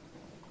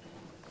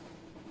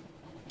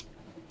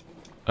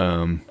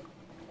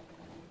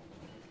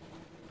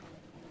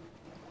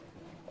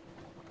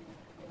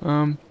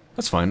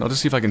 That's fine. I'll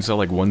just see if I can sell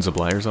like 1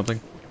 supply or something.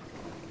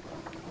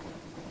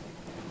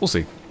 We'll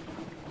see.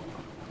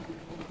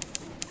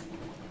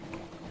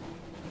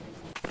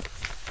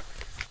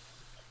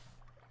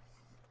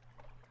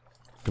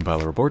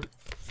 Compile a report.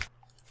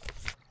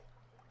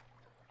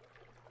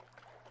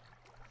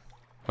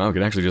 Well, I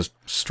can actually just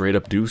straight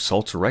up do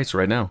salts or rice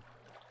right now.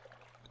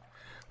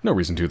 No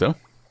reason to, though.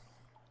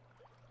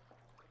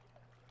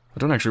 I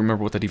don't actually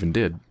remember what that even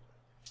did.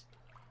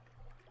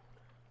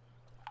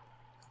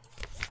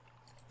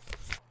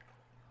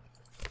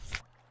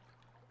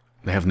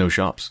 They have no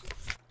shops.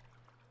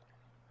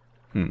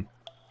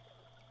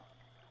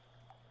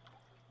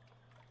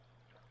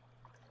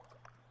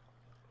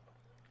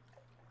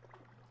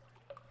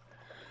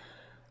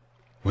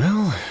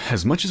 Well,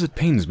 as much as it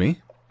pains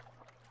me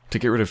to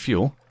get rid of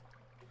fuel,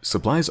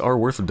 supplies are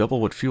worth double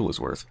what fuel is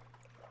worth.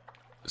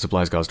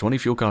 Supplies cost 20,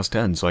 fuel costs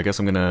 10, so I guess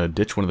I'm gonna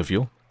ditch one of the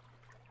fuel.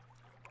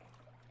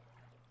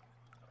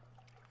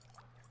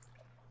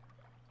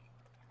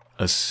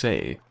 A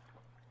say.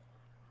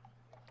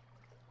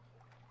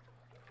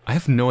 I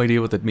have no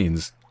idea what that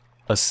means.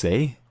 A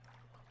say?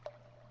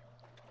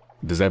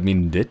 Does that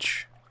mean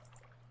ditch?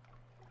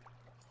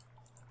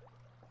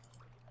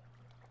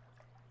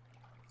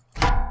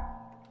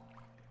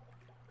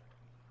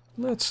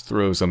 Let's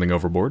throw something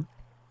overboard.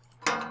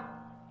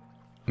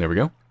 There we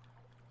go.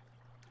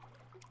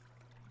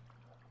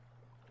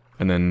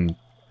 And then,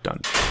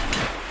 done.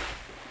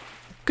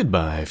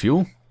 Goodbye,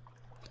 fuel.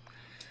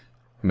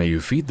 May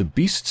you feed the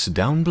beasts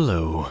down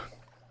below.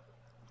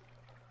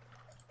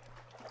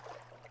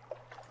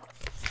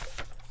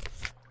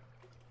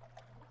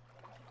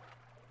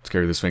 Let's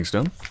carry the Sphinx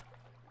Stone.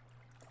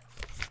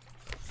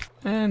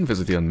 And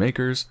visit the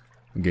Unmakers.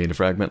 Gain a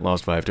fragment,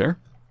 lost 5 tear.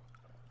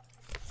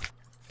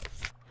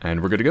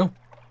 And we're good to go.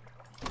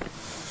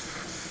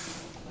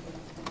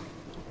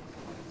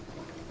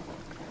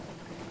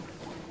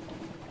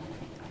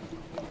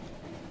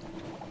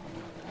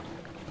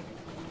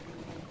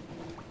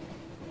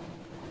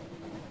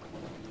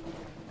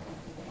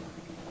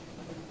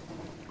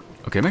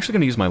 Okay, I'm actually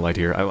going to use my light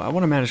here. I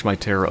want to manage my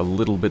terror a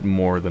little bit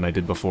more than I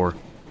did before.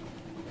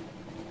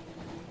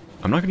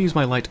 I'm not going to use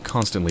my light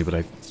constantly, but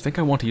I think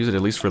I want to use it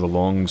at least for the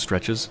long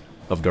stretches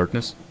of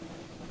darkness.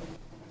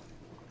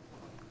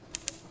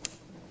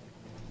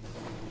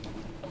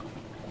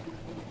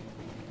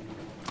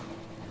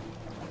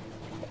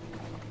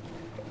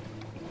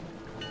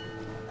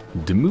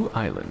 Demu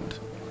Island.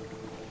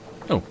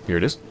 Oh, here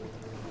it is.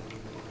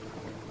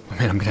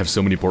 Man, I'm going to have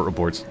so many port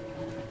reports.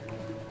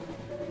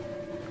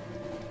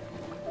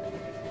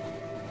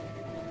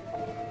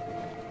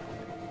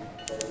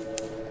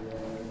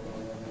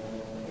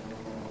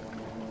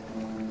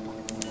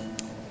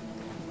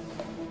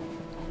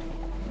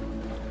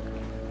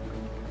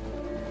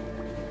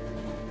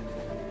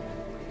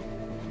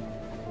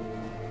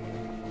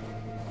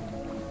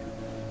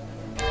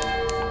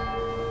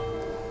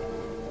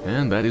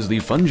 And that is the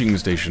funging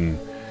station,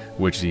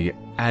 which the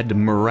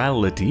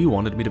Admiralty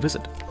wanted me to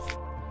visit.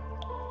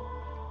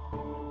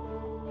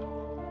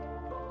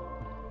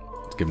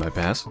 Let's give my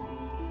pass.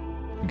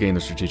 Gain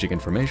the strategic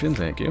information,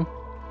 thank you.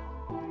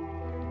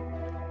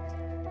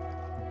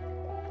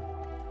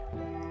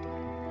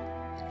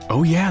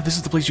 Oh yeah, this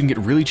is the place you can get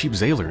really cheap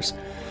Zailers.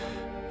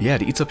 Yeah,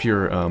 it eats up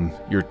your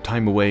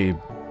time away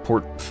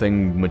port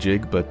thing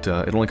majig, but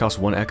it only costs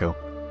 1 echo,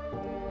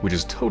 which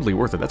is totally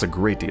worth it. That's a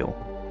great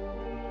deal.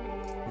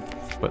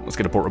 But let's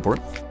get a port report.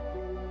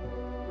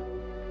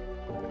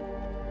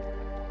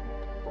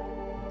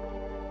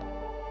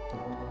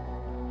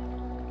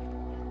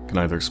 Can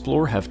either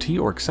explore, have tea,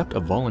 or accept a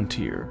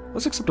volunteer.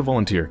 Let's accept a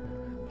volunteer.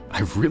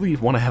 I really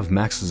want to have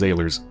max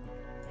Zailers.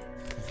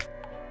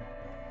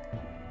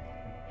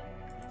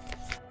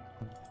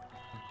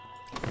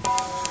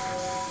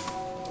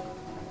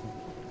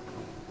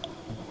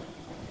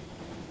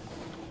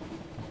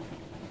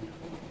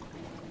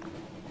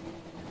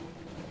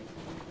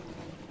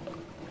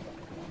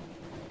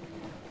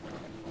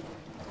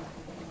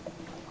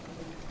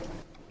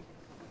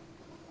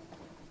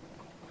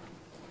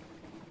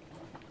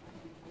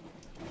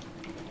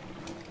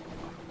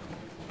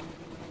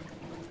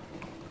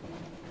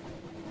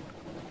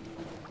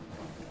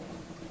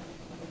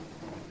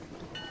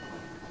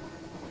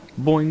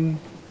 Boing.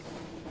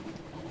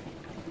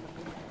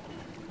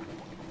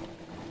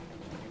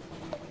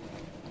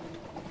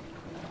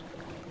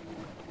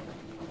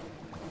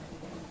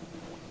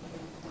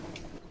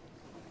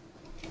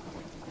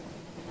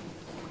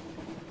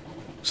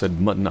 Said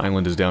Mutton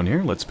Island is down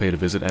here. Let's pay it a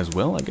visit as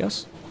well, I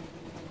guess.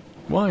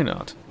 Why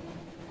not?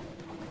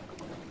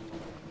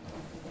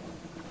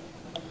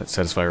 Let's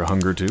satisfy our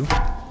hunger too.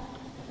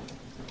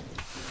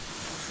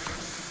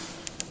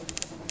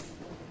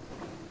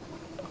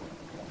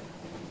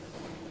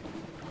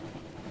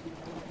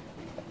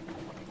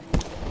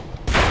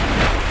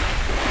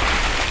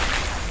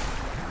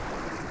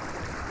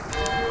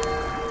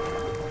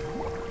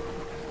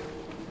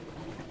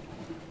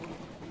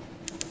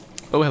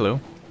 Oh, hello.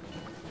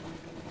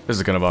 This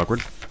is kind of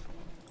awkward.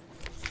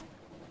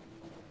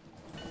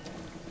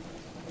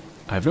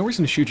 I have no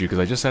reason to shoot you because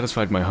I just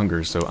satisfied my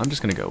hunger, so I'm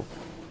just gonna go.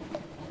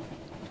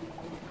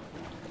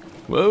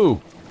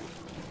 Whoa!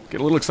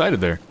 Get a little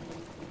excited there.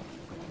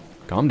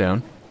 Calm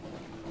down.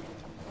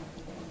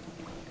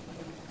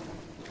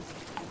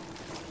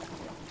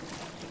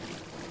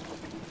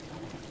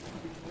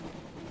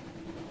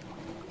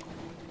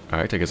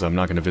 Alright, I guess I'm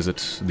not gonna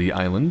visit the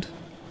island.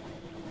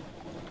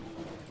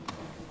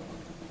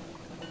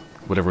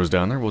 Whatever was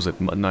down there, was it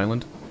Mutton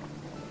Island?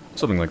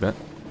 Something like that.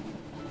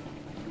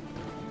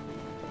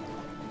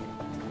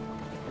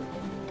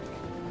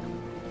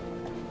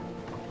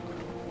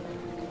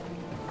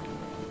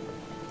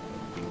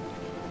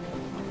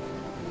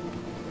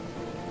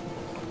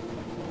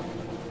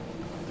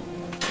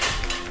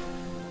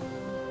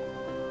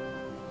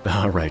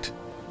 Alright.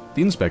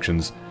 The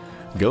inspections.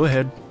 Go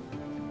ahead.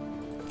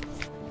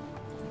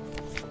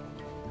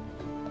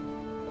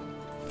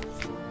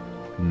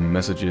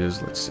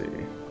 Messages, let's see.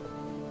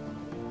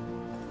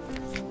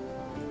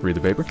 Read the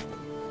paper.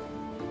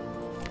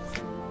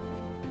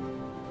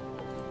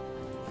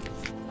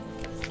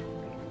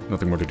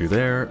 Nothing more to do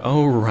there.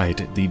 Oh,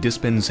 right, the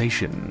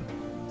dispensation.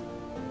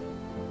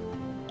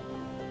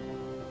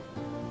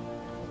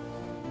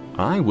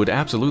 I would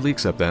absolutely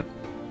accept that.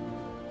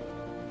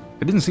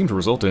 It didn't seem to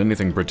result in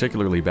anything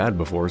particularly bad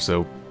before,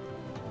 so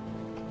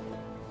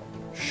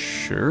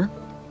Sure.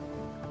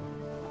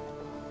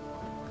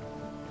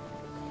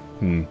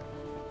 Then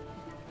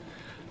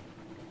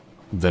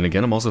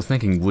again, I'm also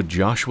thinking, would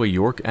Joshua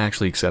York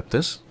actually accept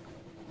this?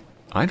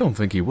 I don't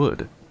think he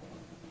would.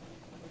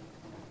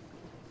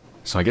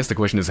 So I guess the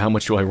question is, how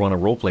much do I want to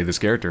roleplay this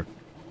character?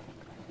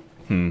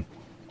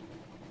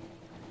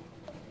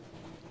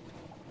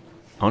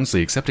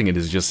 Honestly, accepting it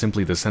is just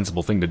simply the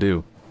sensible thing to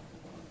do.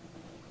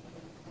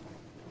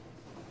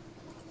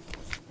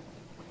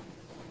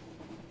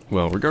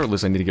 Well,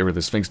 regardless, I need to get rid of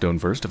the Sphinx Stone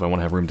first if I want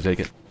to have room to take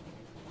it.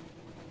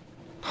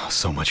 Oh,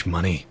 so much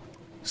money.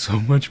 So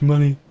much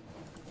money.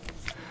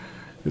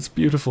 It's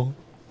beautiful.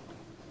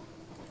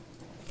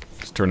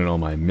 Just turn in all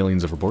my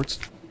millions of reports.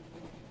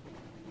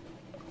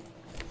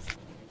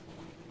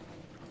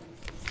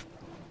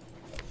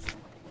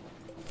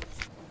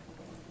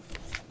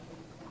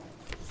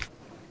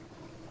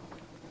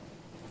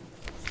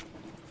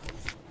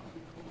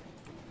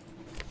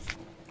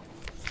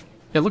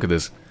 Yeah, look at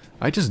this.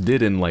 I just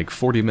did in like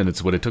 40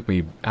 minutes what it took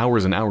me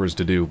hours and hours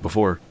to do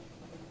before.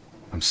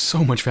 I'm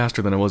so much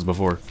faster than I was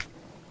before.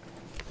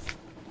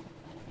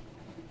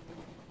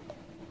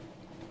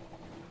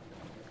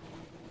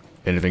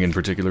 Anything in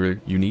particular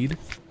you need?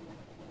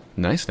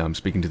 Nice, now I'm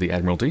speaking to the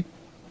Admiralty.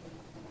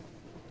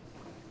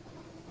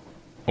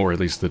 Or at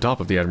least the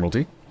top of the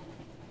Admiralty.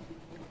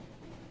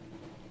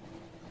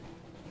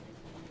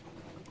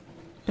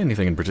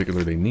 Anything in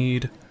particular they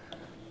need?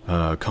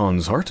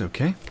 Khan's Heart,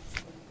 okay.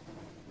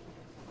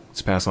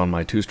 Let's pass on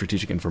my 2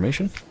 strategic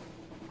information.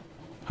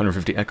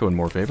 150 echo and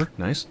more favor,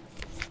 nice.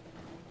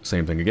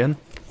 Same thing again.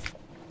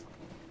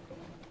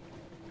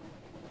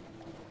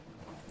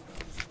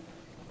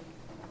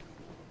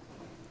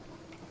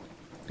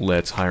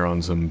 Let's hire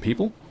on some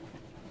people.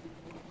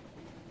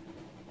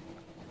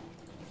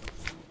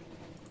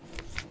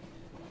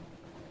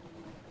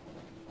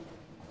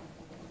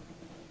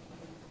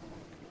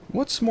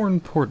 What's more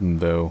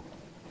important, though?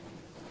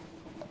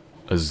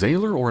 A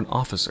sailor or an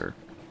officer?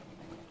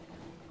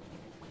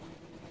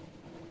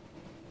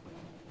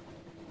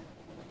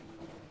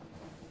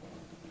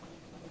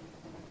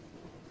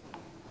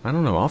 I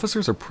don't know,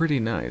 officers are pretty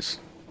nice.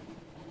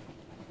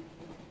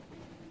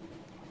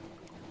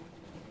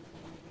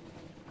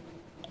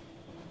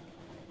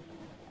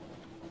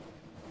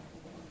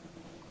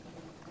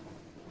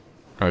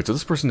 Alright, so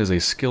this person is a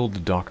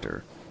skilled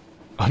doctor.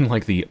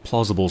 Unlike the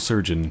plausible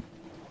surgeon,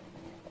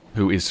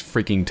 who is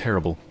freaking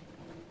terrible.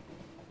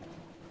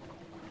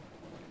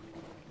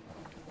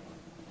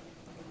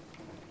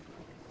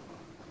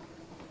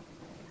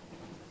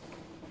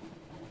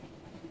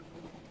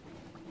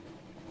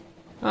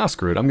 Ah,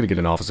 screw it, I'm gonna get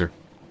an officer.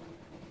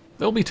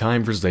 There'll be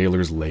time for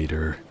sailors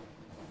later.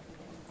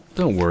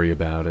 Don't worry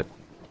about it.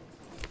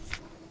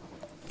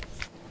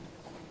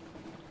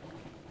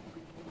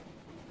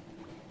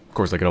 Of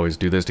course, I could always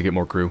do this to get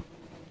more crew.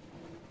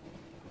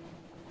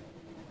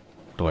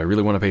 Do I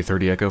really want to pay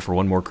 30 echo for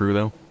one more crew,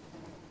 though?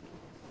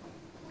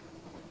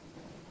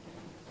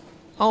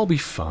 I'll be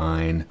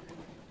fine.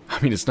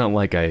 I mean, it's not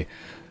like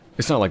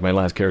my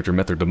last character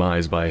met their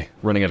demise by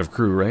running out of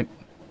crew, right?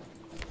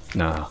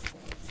 Nah.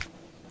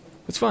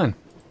 It's fine.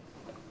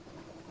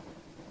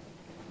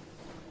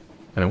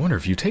 And I wonder,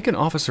 if you take an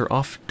officer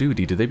off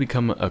duty, do they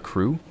become a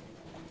crew?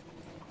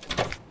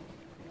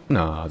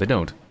 Nah, they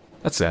don't.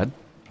 That's sad.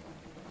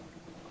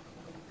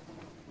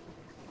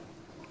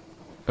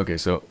 Okay,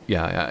 so,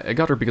 yeah, I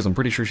got her because I'm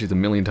pretty sure she's a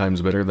million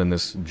times better than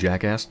this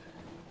jackass.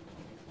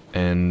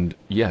 And,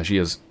 yeah, she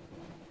is.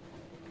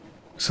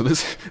 So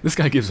this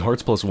guy gives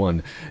hearts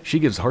 +1. She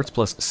gives hearts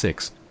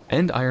 +6.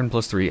 And iron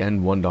 +3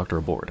 and 1 doctor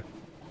aboard.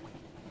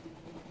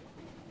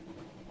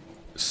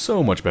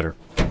 So much better.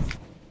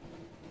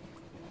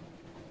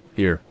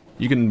 Here,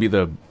 you can be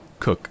the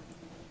cook.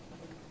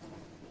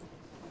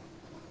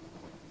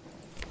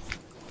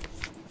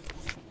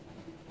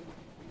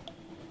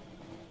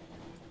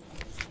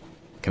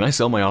 Can I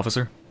sell my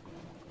officer?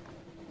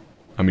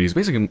 I mean, he's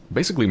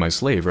basically my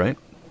slave, right?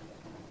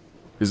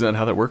 Isn't that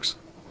how that works?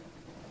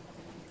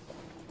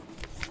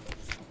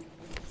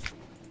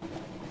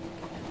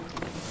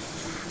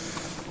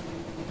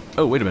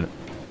 Oh, wait a minute.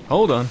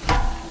 Hold on.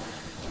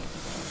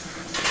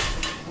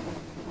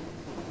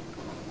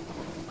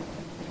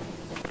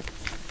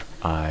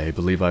 I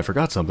believe I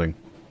forgot something.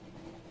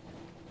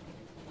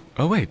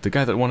 Oh wait, the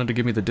guy that wanted to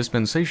give me the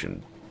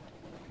dispensation.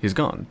 He's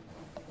gone.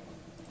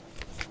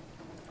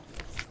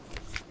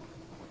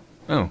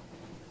 Oh.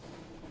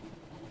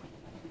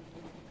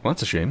 Well,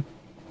 that's a shame.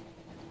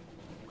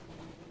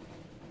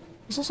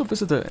 Let's also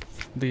visit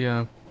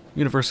the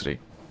university.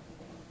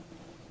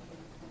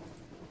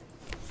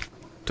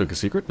 Took a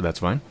secret, but that's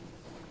fine.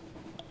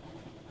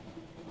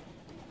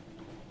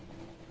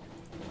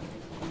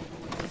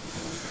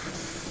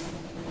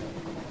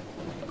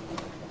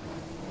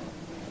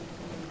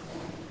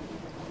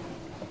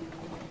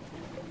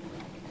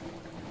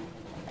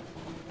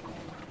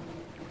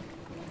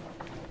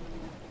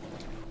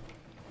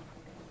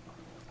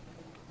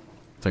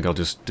 I think I'll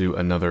just do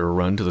another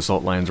run to the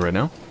Salt Lions right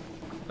now,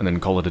 and then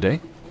call it a day.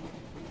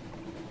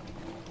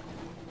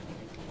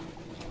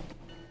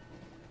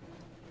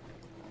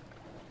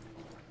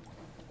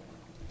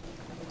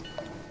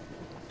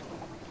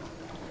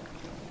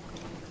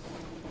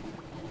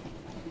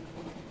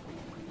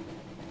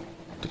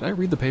 Did I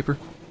read the paper?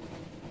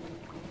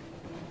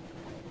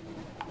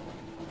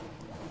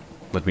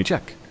 Let me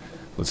check.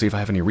 Let's see if I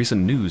have any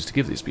recent news to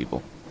give these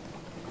people.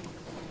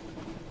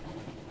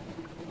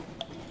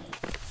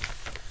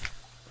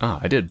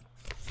 Ah, I did.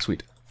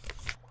 Sweet.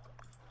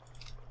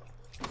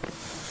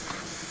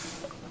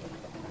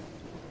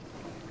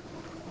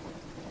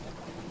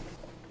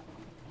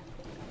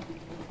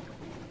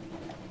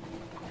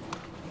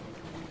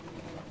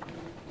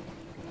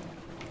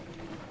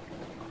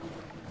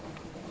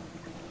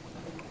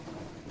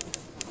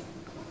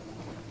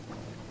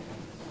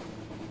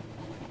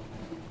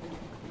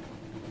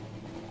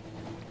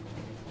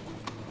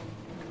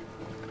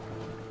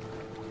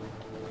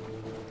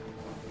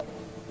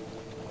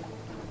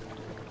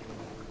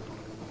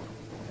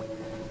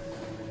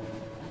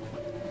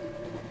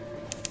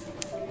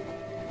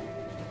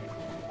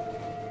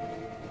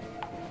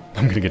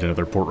 I'm gonna get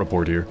another port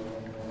report here.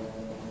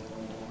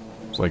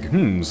 It's like,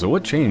 so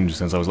what changed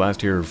since I was last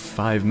here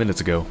 5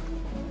 minutes ago?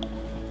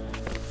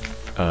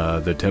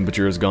 The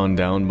temperature has gone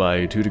down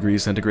by 2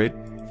 degrees centigrade?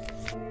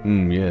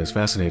 Yes,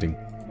 fascinating.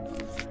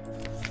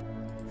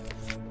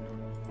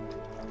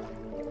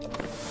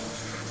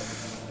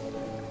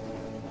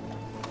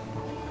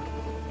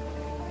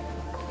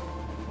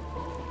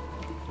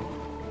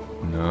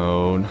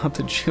 No, not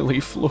the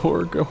chilly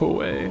floor, go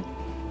away.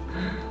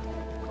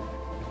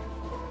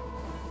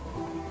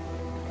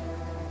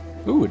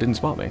 Ooh, it didn't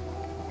spot me.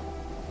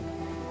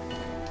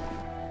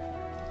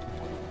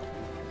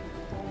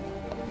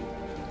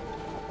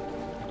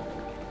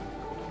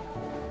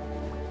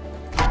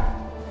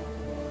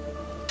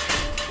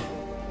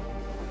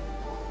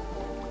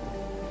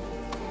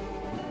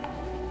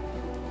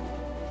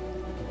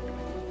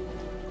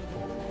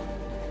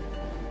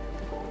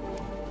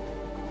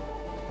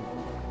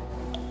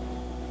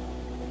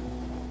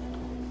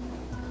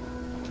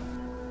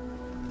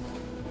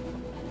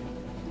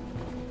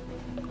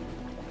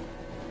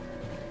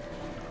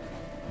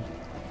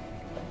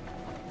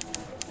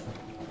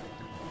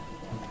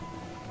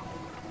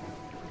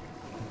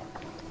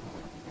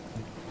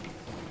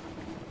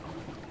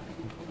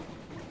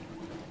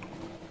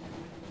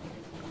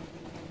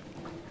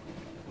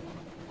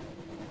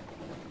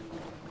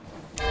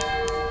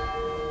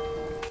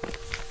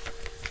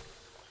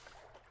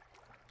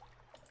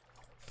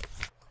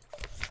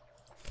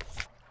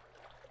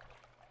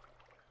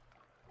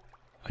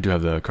 I do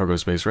have the cargo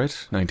space,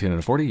 right? 19 and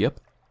a 40, yep.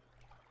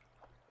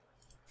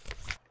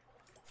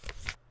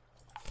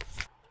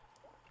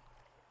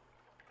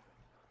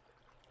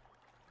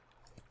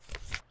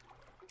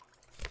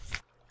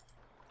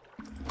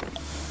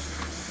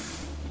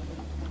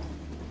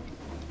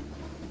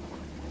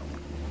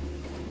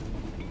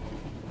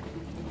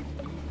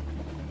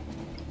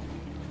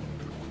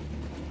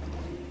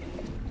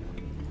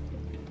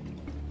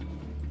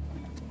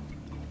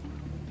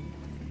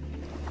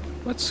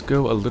 Let's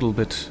go a little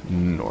bit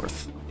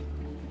north.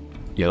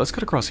 Yeah, let's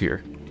cut across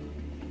here.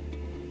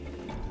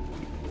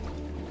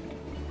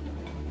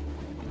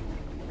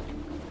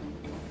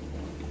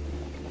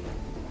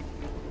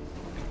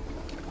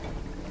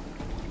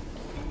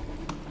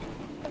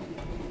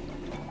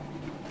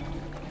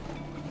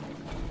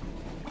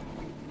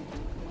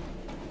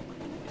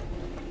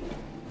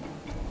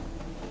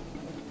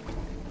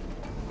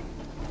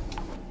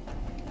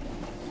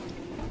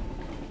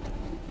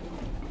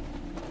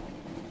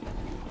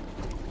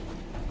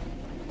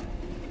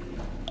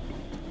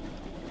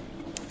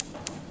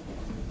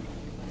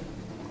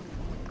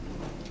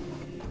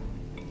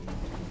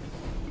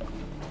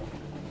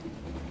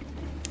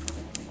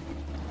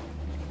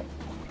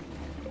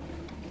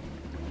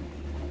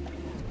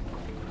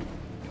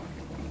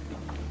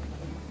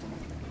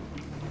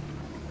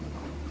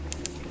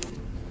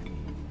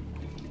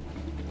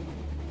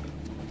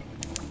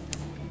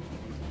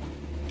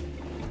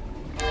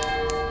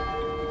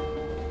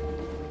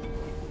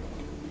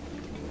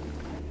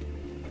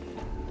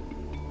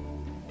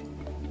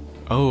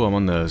 Oh, I'm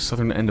on the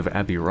southern end of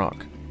Abbey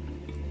Rock.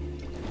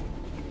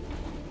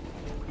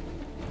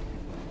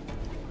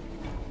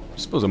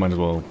 Suppose I might as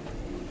well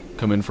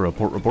come in for a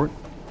port report.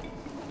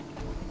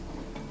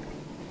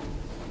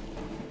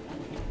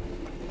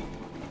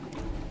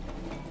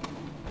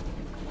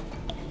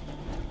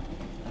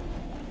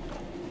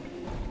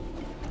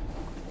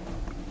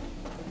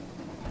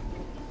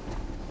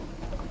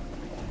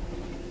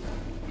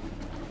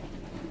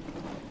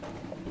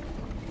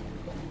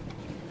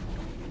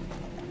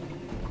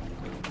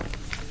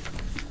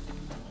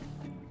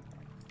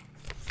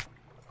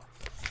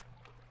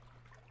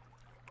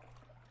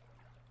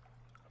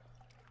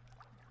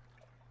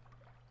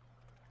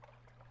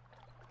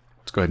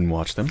 Let's go ahead and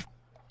watch them.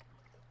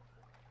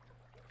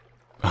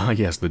 Ah,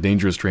 yes, the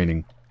dangerous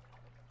training.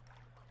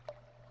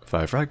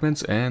 5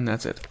 fragments, and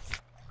that's it.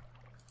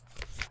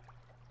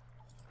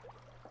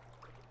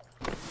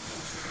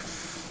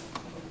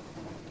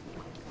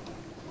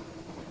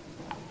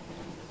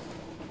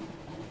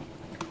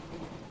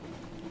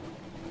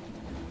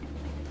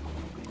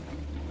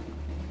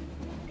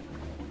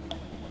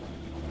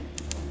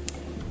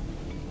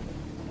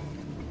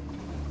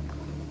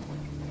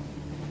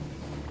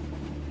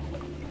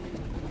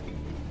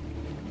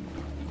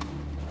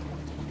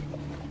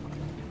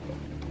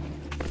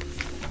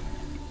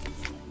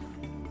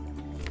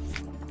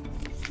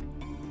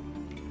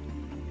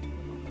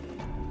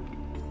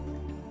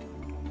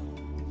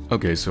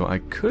 Okay, so I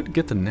could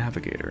get the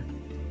navigator.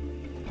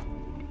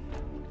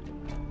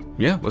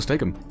 Yeah, let's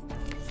take him.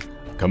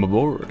 Come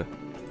aboard.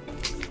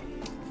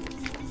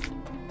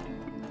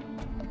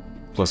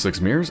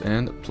 +6 mirrors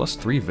and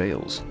 +3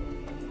 veils.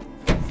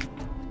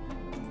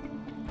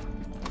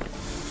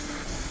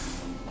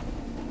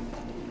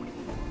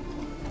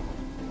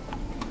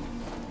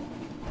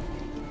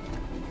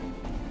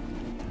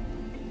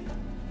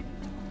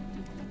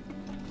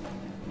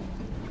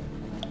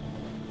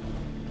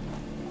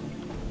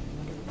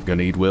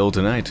 Gonna eat well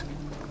tonight.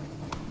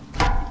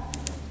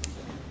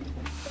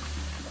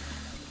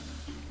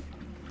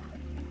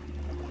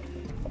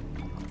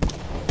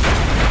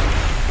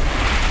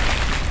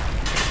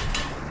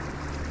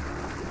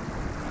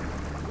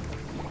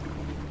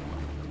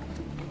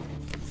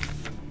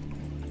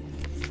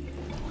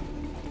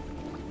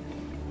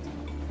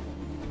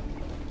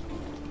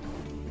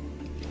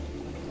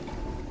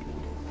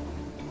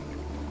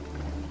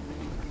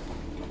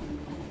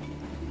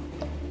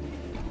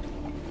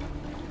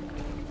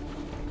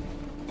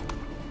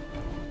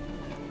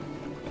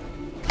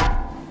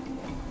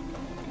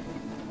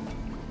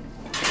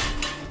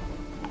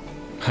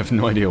 I have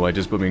no idea why it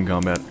just put me in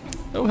combat.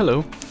 Oh,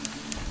 hello.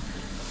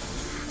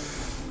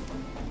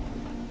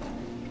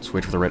 Let's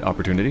wait for the right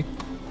opportunity.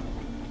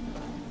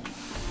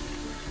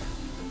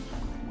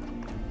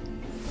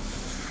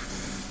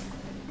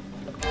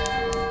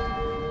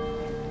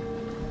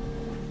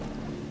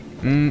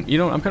 You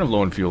know, I'm kind of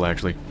low on fuel,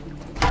 actually.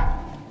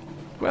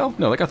 Well,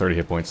 no, I got 30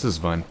 hit points. This is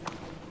fine.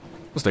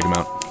 Let's take him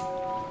out.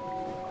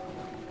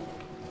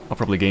 I'll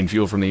probably gain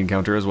fuel from the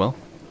encounter as well.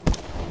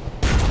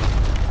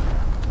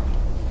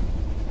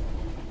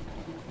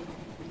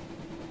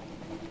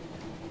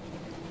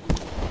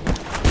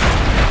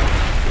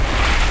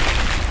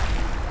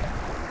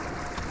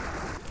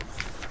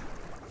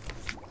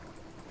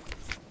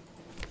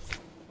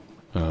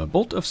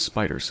 Bolt of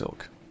spider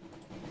silk.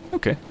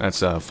 Okay,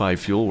 that's 5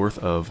 fuel worth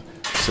of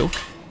silk.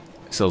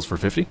 Sells for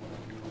 50.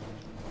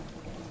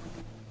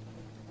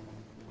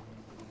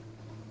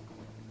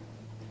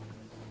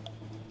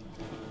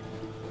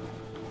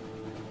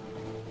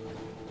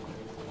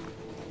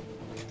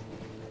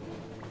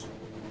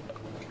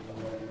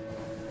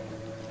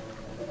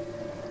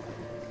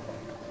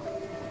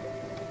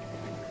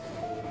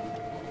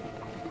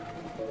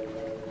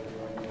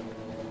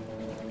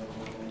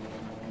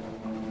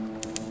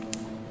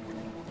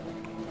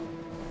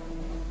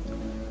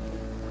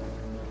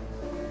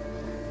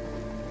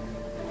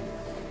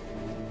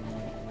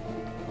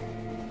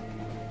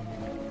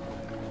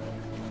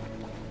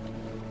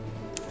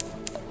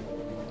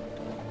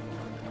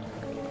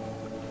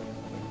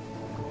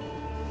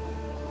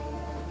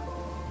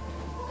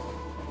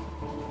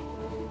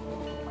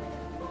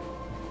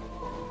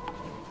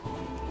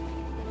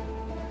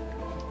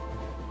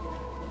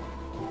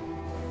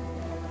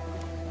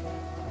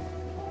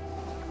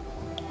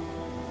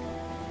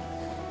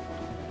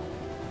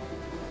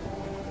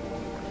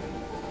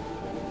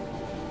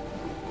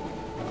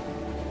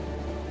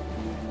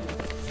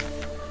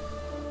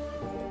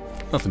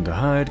 Nothing to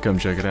hide, come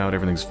check it out,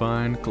 everything's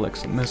fine, collect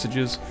some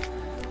messages,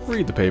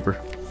 read the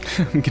paper.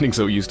 I'm getting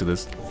so used to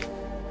this.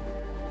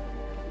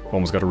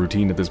 Almost got a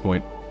routine at this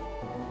point.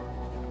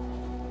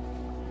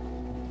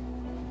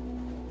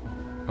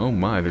 Oh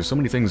my, there's so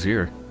many things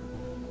here.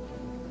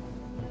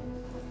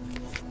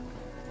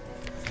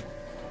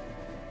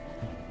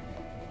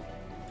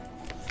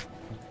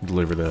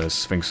 Deliver the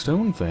Sphinx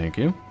Stone, thank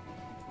you.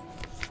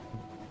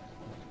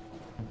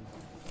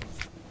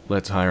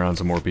 Let's hire on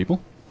some more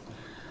people.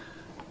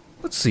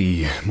 Let's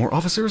see, more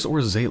officers or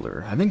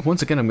Zailor? I think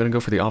once again I'm going to go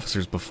for the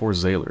officers before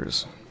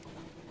Zailors.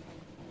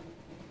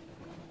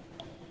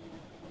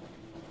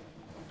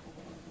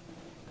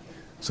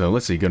 So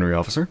let's see, gunnery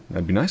officer,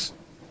 that'd be nice.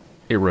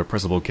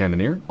 Irrepressible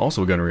cannoneer,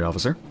 also a gunnery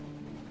officer.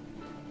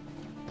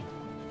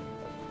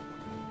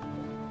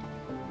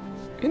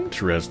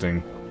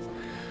 Interesting.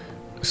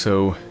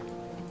 So,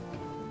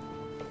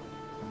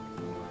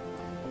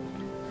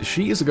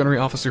 she is a gunnery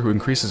officer who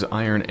increases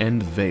iron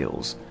and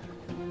veils.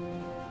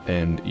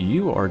 And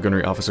you are a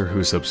gunnery officer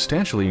who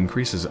substantially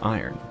increases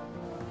iron.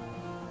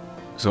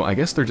 So I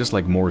guess they're just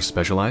like more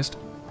specialized.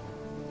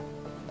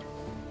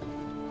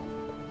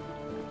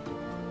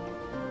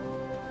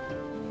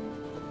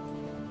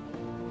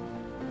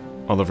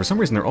 Although for some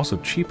reason they're also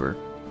cheaper.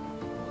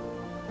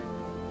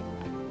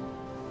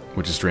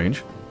 Which is strange.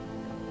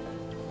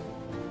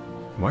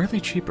 Why are they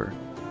cheaper?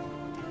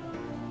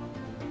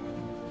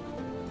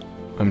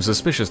 I'm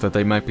suspicious that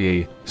they might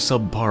be a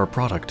subpar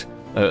product.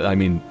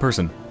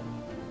 Person.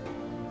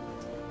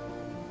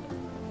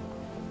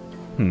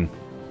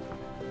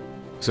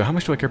 So how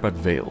much do I care about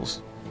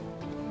veils?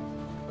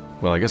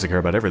 Well, I guess I care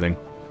about everything.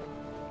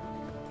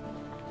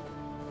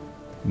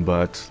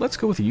 But let's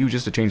go with you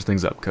just to change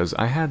things up, because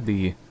I had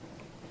the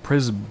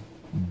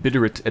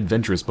Presbyterate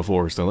Adventurous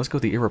before, so let's go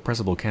with the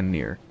Irrepressible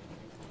Cannoneer.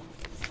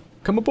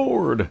 Come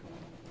aboard!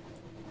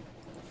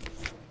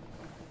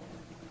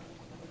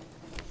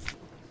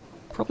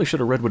 Probably should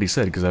have read what he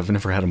said, because I've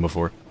never had him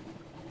before.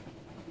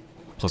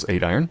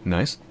 +8 iron,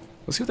 nice.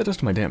 Let's see what that does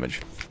to my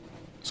damage.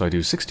 So I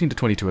do 16 to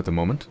 22 at the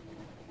moment.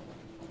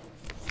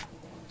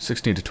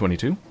 16 to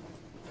 22.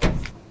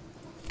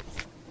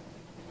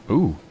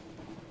 Ooh.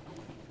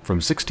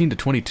 From 16 to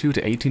 22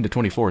 to 18 to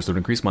 24, so it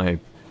increased my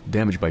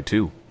damage by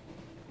 2.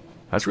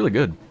 That's really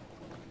good.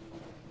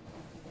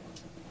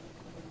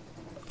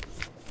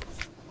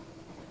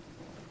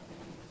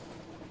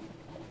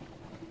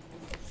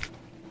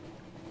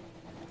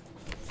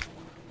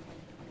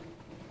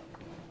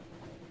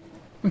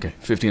 Okay,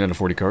 15 out of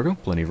 40 cargo,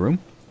 plenty of room.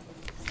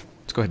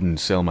 Let's go ahead and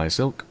sell my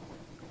silk.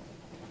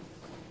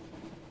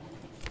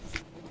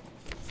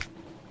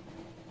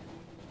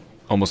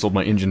 Almost sold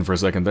my engine for a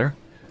second there.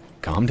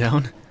 Calm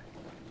down.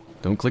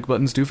 Don't click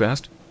buttons too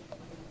fast.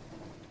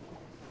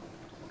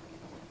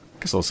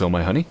 Guess I'll sell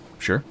my honey,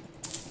 sure.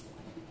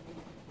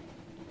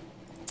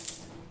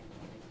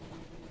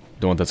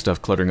 Don't want that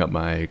stuff cluttering up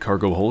my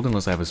cargo hold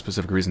unless I have a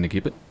specific reason to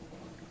keep it.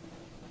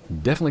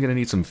 Definitely gonna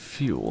need some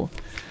fuel.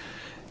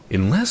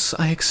 Unless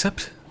I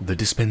accept the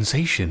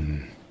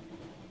dispensation.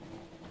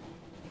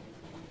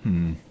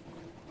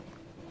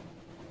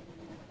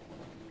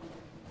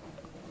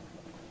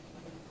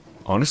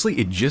 Honestly,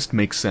 it just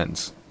makes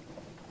sense.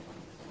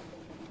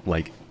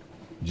 Like,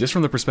 just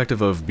from the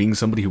perspective of being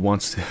somebody who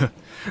wants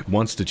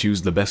to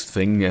choose the best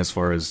thing as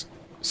far as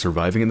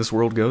surviving in this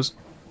world goes,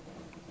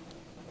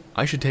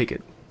 I should take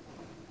it.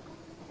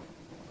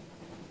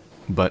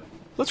 But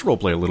let's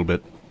roleplay a little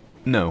bit.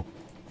 No,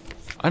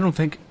 I don't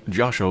think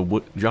Joshua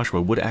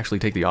would actually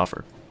take the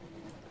offer.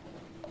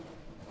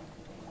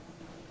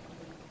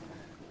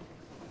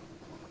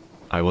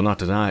 I will not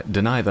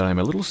deny that I'm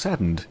a little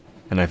saddened,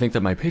 and I think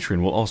that my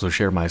patron will also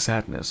share my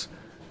sadness.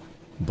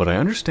 But I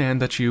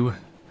understand that you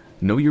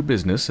know your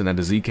business and that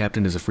a Z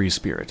captain is a free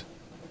spirit.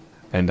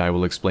 And I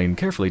will explain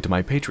carefully to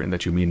my patron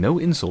that you mean no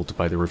insult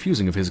by the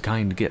refusing of his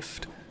kind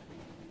gift.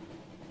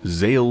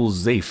 Zale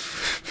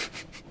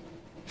Zafe.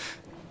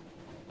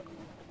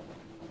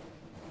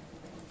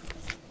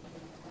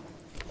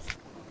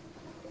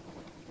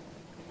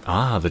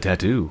 Ah, the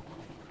tattoo.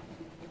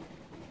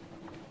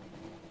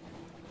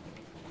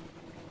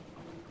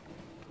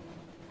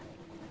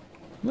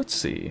 Let's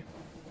see.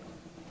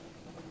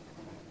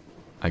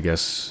 I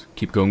guess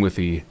keep going with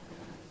the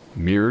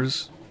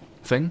mirrors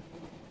thing.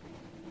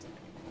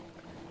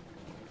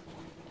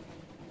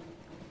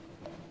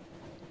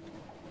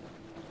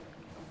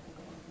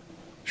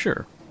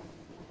 Sure.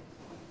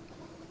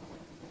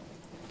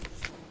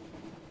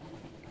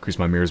 Increased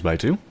my mirrors by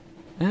 2,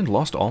 and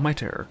lost all my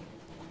terror.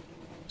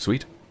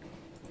 Sweet.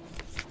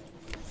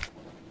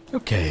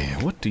 Okay,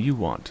 what do you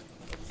want?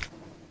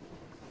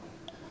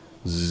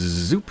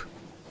 Zoop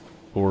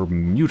or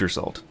muter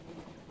salt?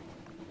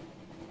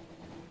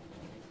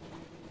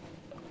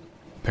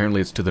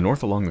 Apparently it's to the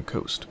north along the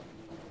coast.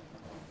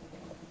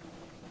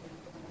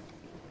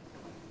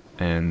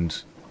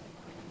 And...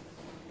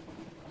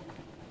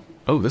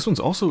 oh, this one's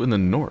also in the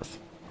north.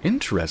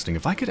 Interesting.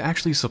 If I could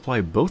actually supply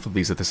both of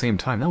these at the same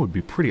time, that would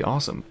be pretty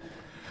awesome.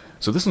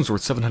 So this one's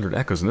worth 700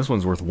 echoes, and this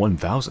one's worth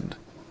 1,000.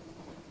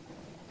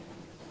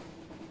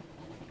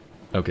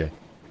 Okay.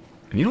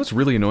 And you know what's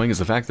really annoying is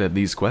the fact that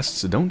these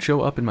quests don't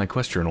show up in my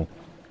quest journal.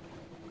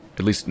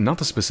 At least, not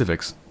the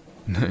specifics.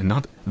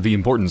 Not the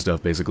important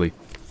stuff, basically.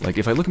 Like,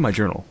 if I look at my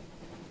journal...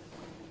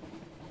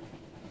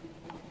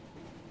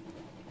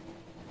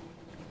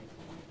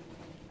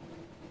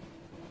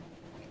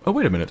 oh,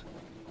 wait a minute.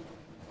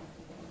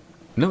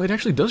 No, it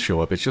actually does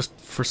show up. It's just,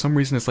 for some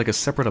reason, it's like a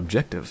separate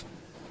objective.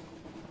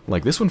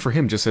 Like, this one for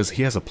him just says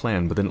he has a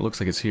plan, but then it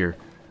looks like it's here.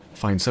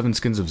 Find 7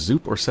 skins of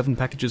Zoop or 7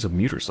 packages of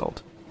muter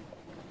salt.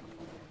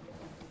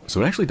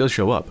 So it actually does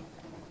show up.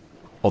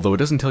 Although it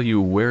doesn't tell you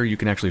where you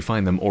can actually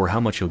find them or how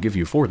much he'll give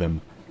you for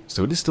them.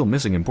 So it is still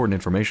missing important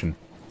information.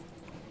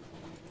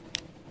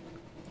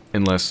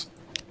 Unless...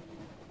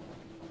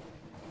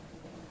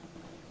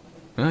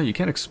 you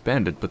can't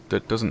expand it, but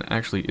that doesn't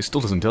actually... it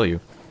still doesn't tell you.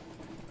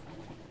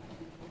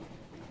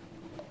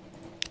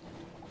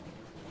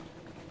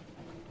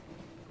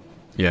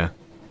 Yeah,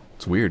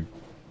 it's weird.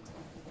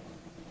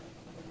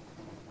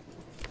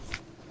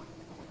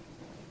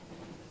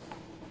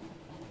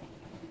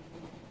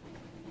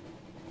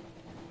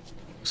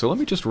 So let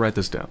me just write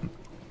this down.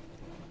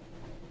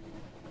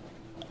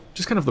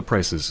 Just kind of the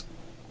prices.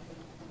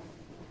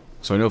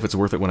 So I know if it's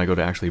worth it when I go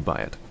to actually buy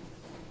it.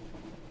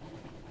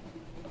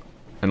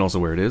 And also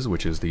where it is,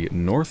 which is the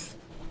north.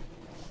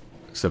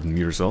 7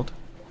 muter salt.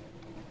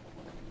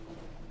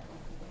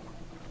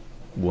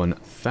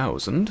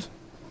 1,000.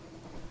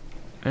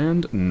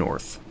 And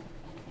north.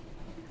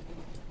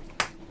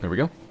 There we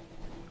go.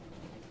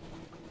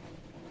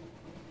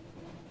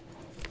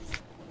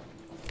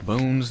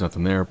 Bones,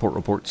 nothing there. Port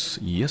reports,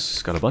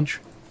 yes, got a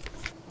bunch.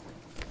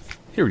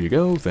 Here you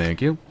go,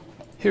 thank you.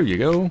 Here you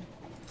go,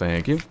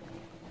 thank you.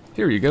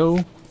 Here you go,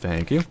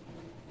 thank you.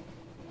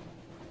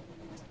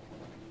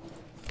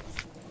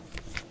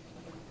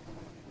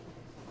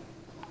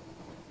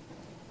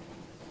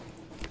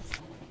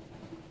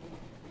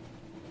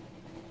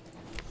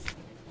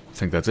 I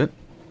think that's it.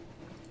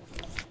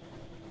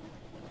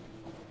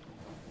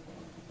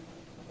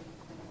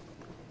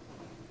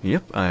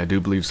 Yep, I do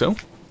believe so.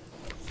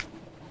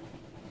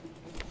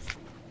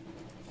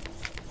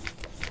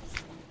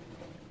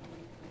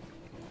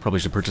 Probably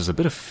should purchase a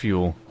bit of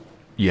fuel.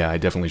 Yeah, I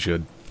definitely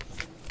should.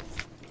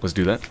 Let's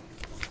do that.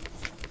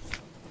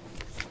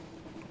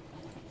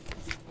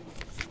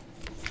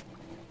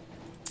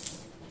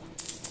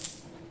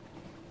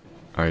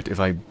 Alright, if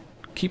I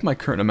keep my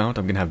current amount,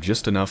 I'm going to have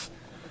just enough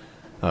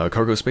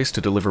cargo space to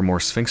deliver more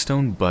Sphinx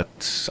Stone,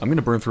 but I'm going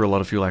to burn through a lot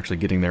of fuel actually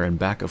getting there and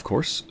back, of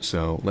course.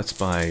 So let's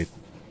buy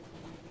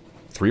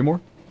 3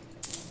 more.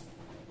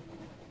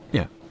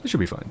 Yeah, this should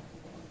be fine.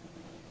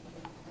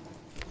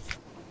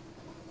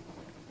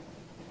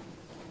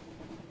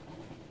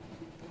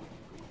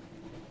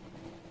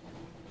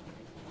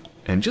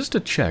 And just to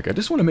check, I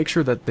just want to make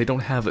sure that they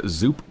don't have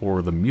Zoop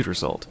or the Muter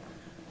Salt.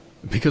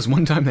 Because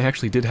one time they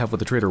actually did have what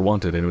the trader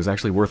wanted, and it was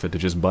actually worth it to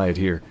just buy it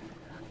here.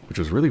 Which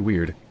was really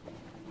weird.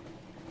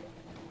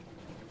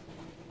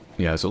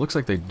 Yeah, so it looks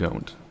like they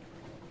don't.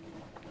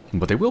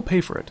 But they will pay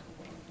for it.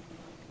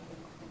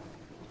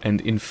 And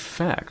in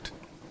fact,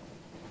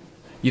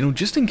 you know,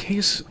 just in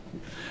case,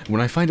 when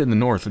I find it in the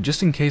north,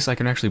 just in case I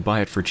can actually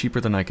buy it for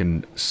cheaper than I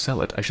can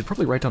sell it, I should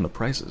probably write down the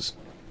prices.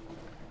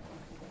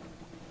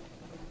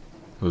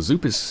 The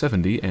Zoop is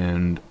 70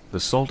 and the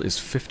salt is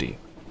 50.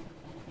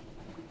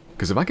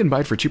 Because if I can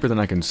buy it for cheaper than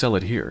I can sell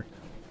it here,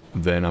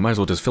 then I might as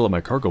well just fill up my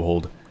cargo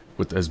hold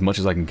with as much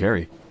as I can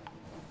carry.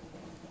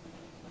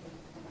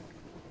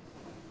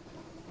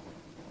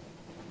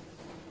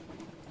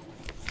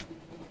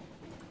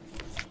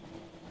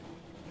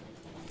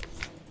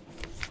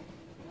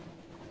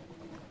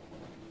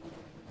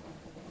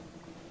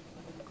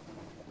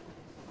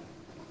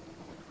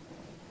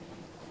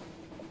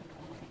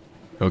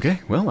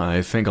 Okay, well,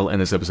 I think I'll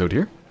end this episode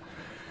here.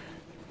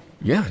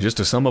 Yeah, just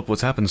to sum up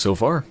what's happened so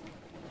far,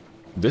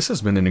 this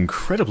has been an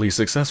incredibly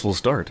successful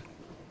start.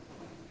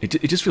 It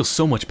just feels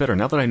so much better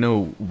now that I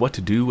know what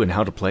to do and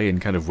how to play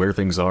and kind of where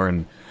things are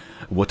and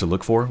what to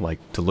look for, like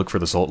to look for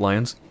the salt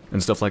lions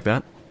and stuff like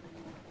that.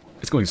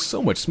 It's going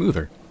so much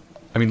smoother.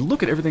 I mean,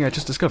 look at everything I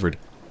just discovered.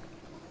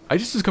 I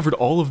just discovered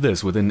all of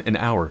this within an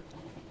hour.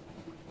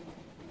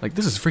 Like,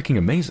 this is freaking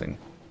amazing.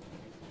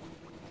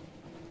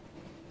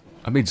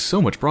 I made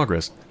so much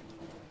progress.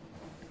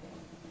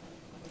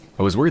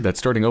 I was worried that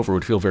starting over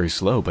would feel very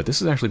slow, but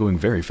this is actually going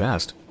very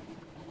fast.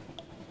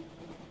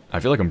 I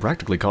feel like I'm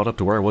practically caught up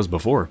to where I was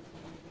before.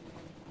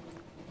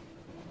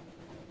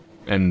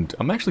 And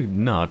I'm actually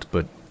not,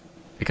 but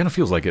it kind of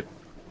feels like it.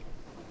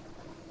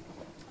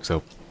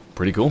 So,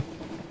 pretty cool.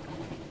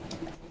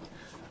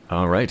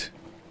 Alright,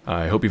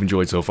 I hope you've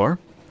enjoyed so far,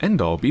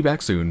 and I'll be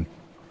back soon.